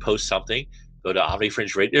message or post something. Go to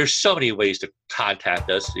OmniFringe Radio. There's so many ways to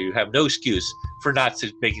contact us. So you have no excuse for not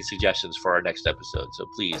making suggestions for our next episode. So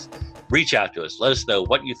please reach out to us. Let us know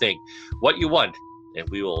what you think, what you want, and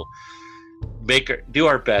we will do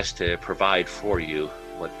our best to provide for you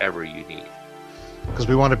whatever you need. Because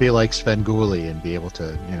we want to be like Svengoolie and be able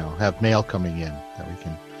to, have mail coming in that we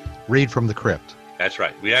can read from the crypt. That's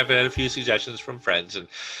right. We have had a few suggestions from friends and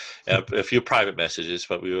a few private messages,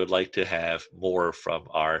 but we would like to have more from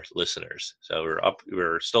our listeners. So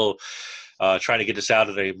we're still trying to get this out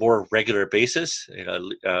on a more regular basis,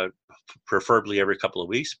 preferably every couple of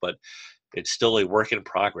weeks, but it's still a work in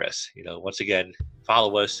progress. Once again,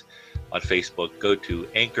 follow us on Facebook. Go to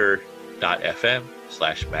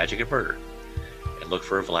anchor.fm/magicandmurder and look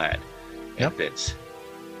for Vlad and Vince.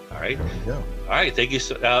 All right. There you go. All right. Thank you.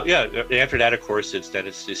 So, after that, of course, it's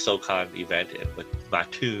the SoCon event in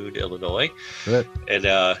Mattoon, Illinois. Good. And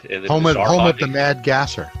home at the Mad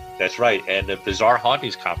Gasser. That's right. And the Bizarre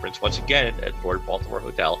Hauntings Conference, once again, at Lord Baltimore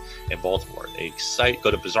Hotel in Baltimore.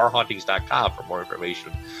 Go to bizarrehauntings.com for more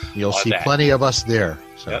information. You'll see plenty of us there.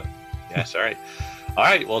 So. Yep. Yes. All right. All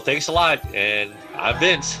right. Well, thanks a lot. And I'm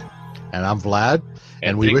Vince. And I'm Vlad.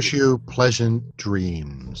 And we wish you pleasant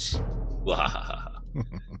dreams.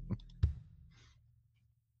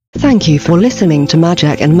 Thank you for listening to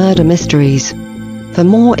Magic and Murder Mysteries. For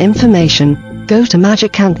more information, go to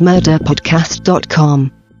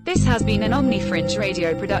magicandmurderpodcast.com. This has been an OmniFringe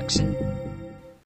radio production.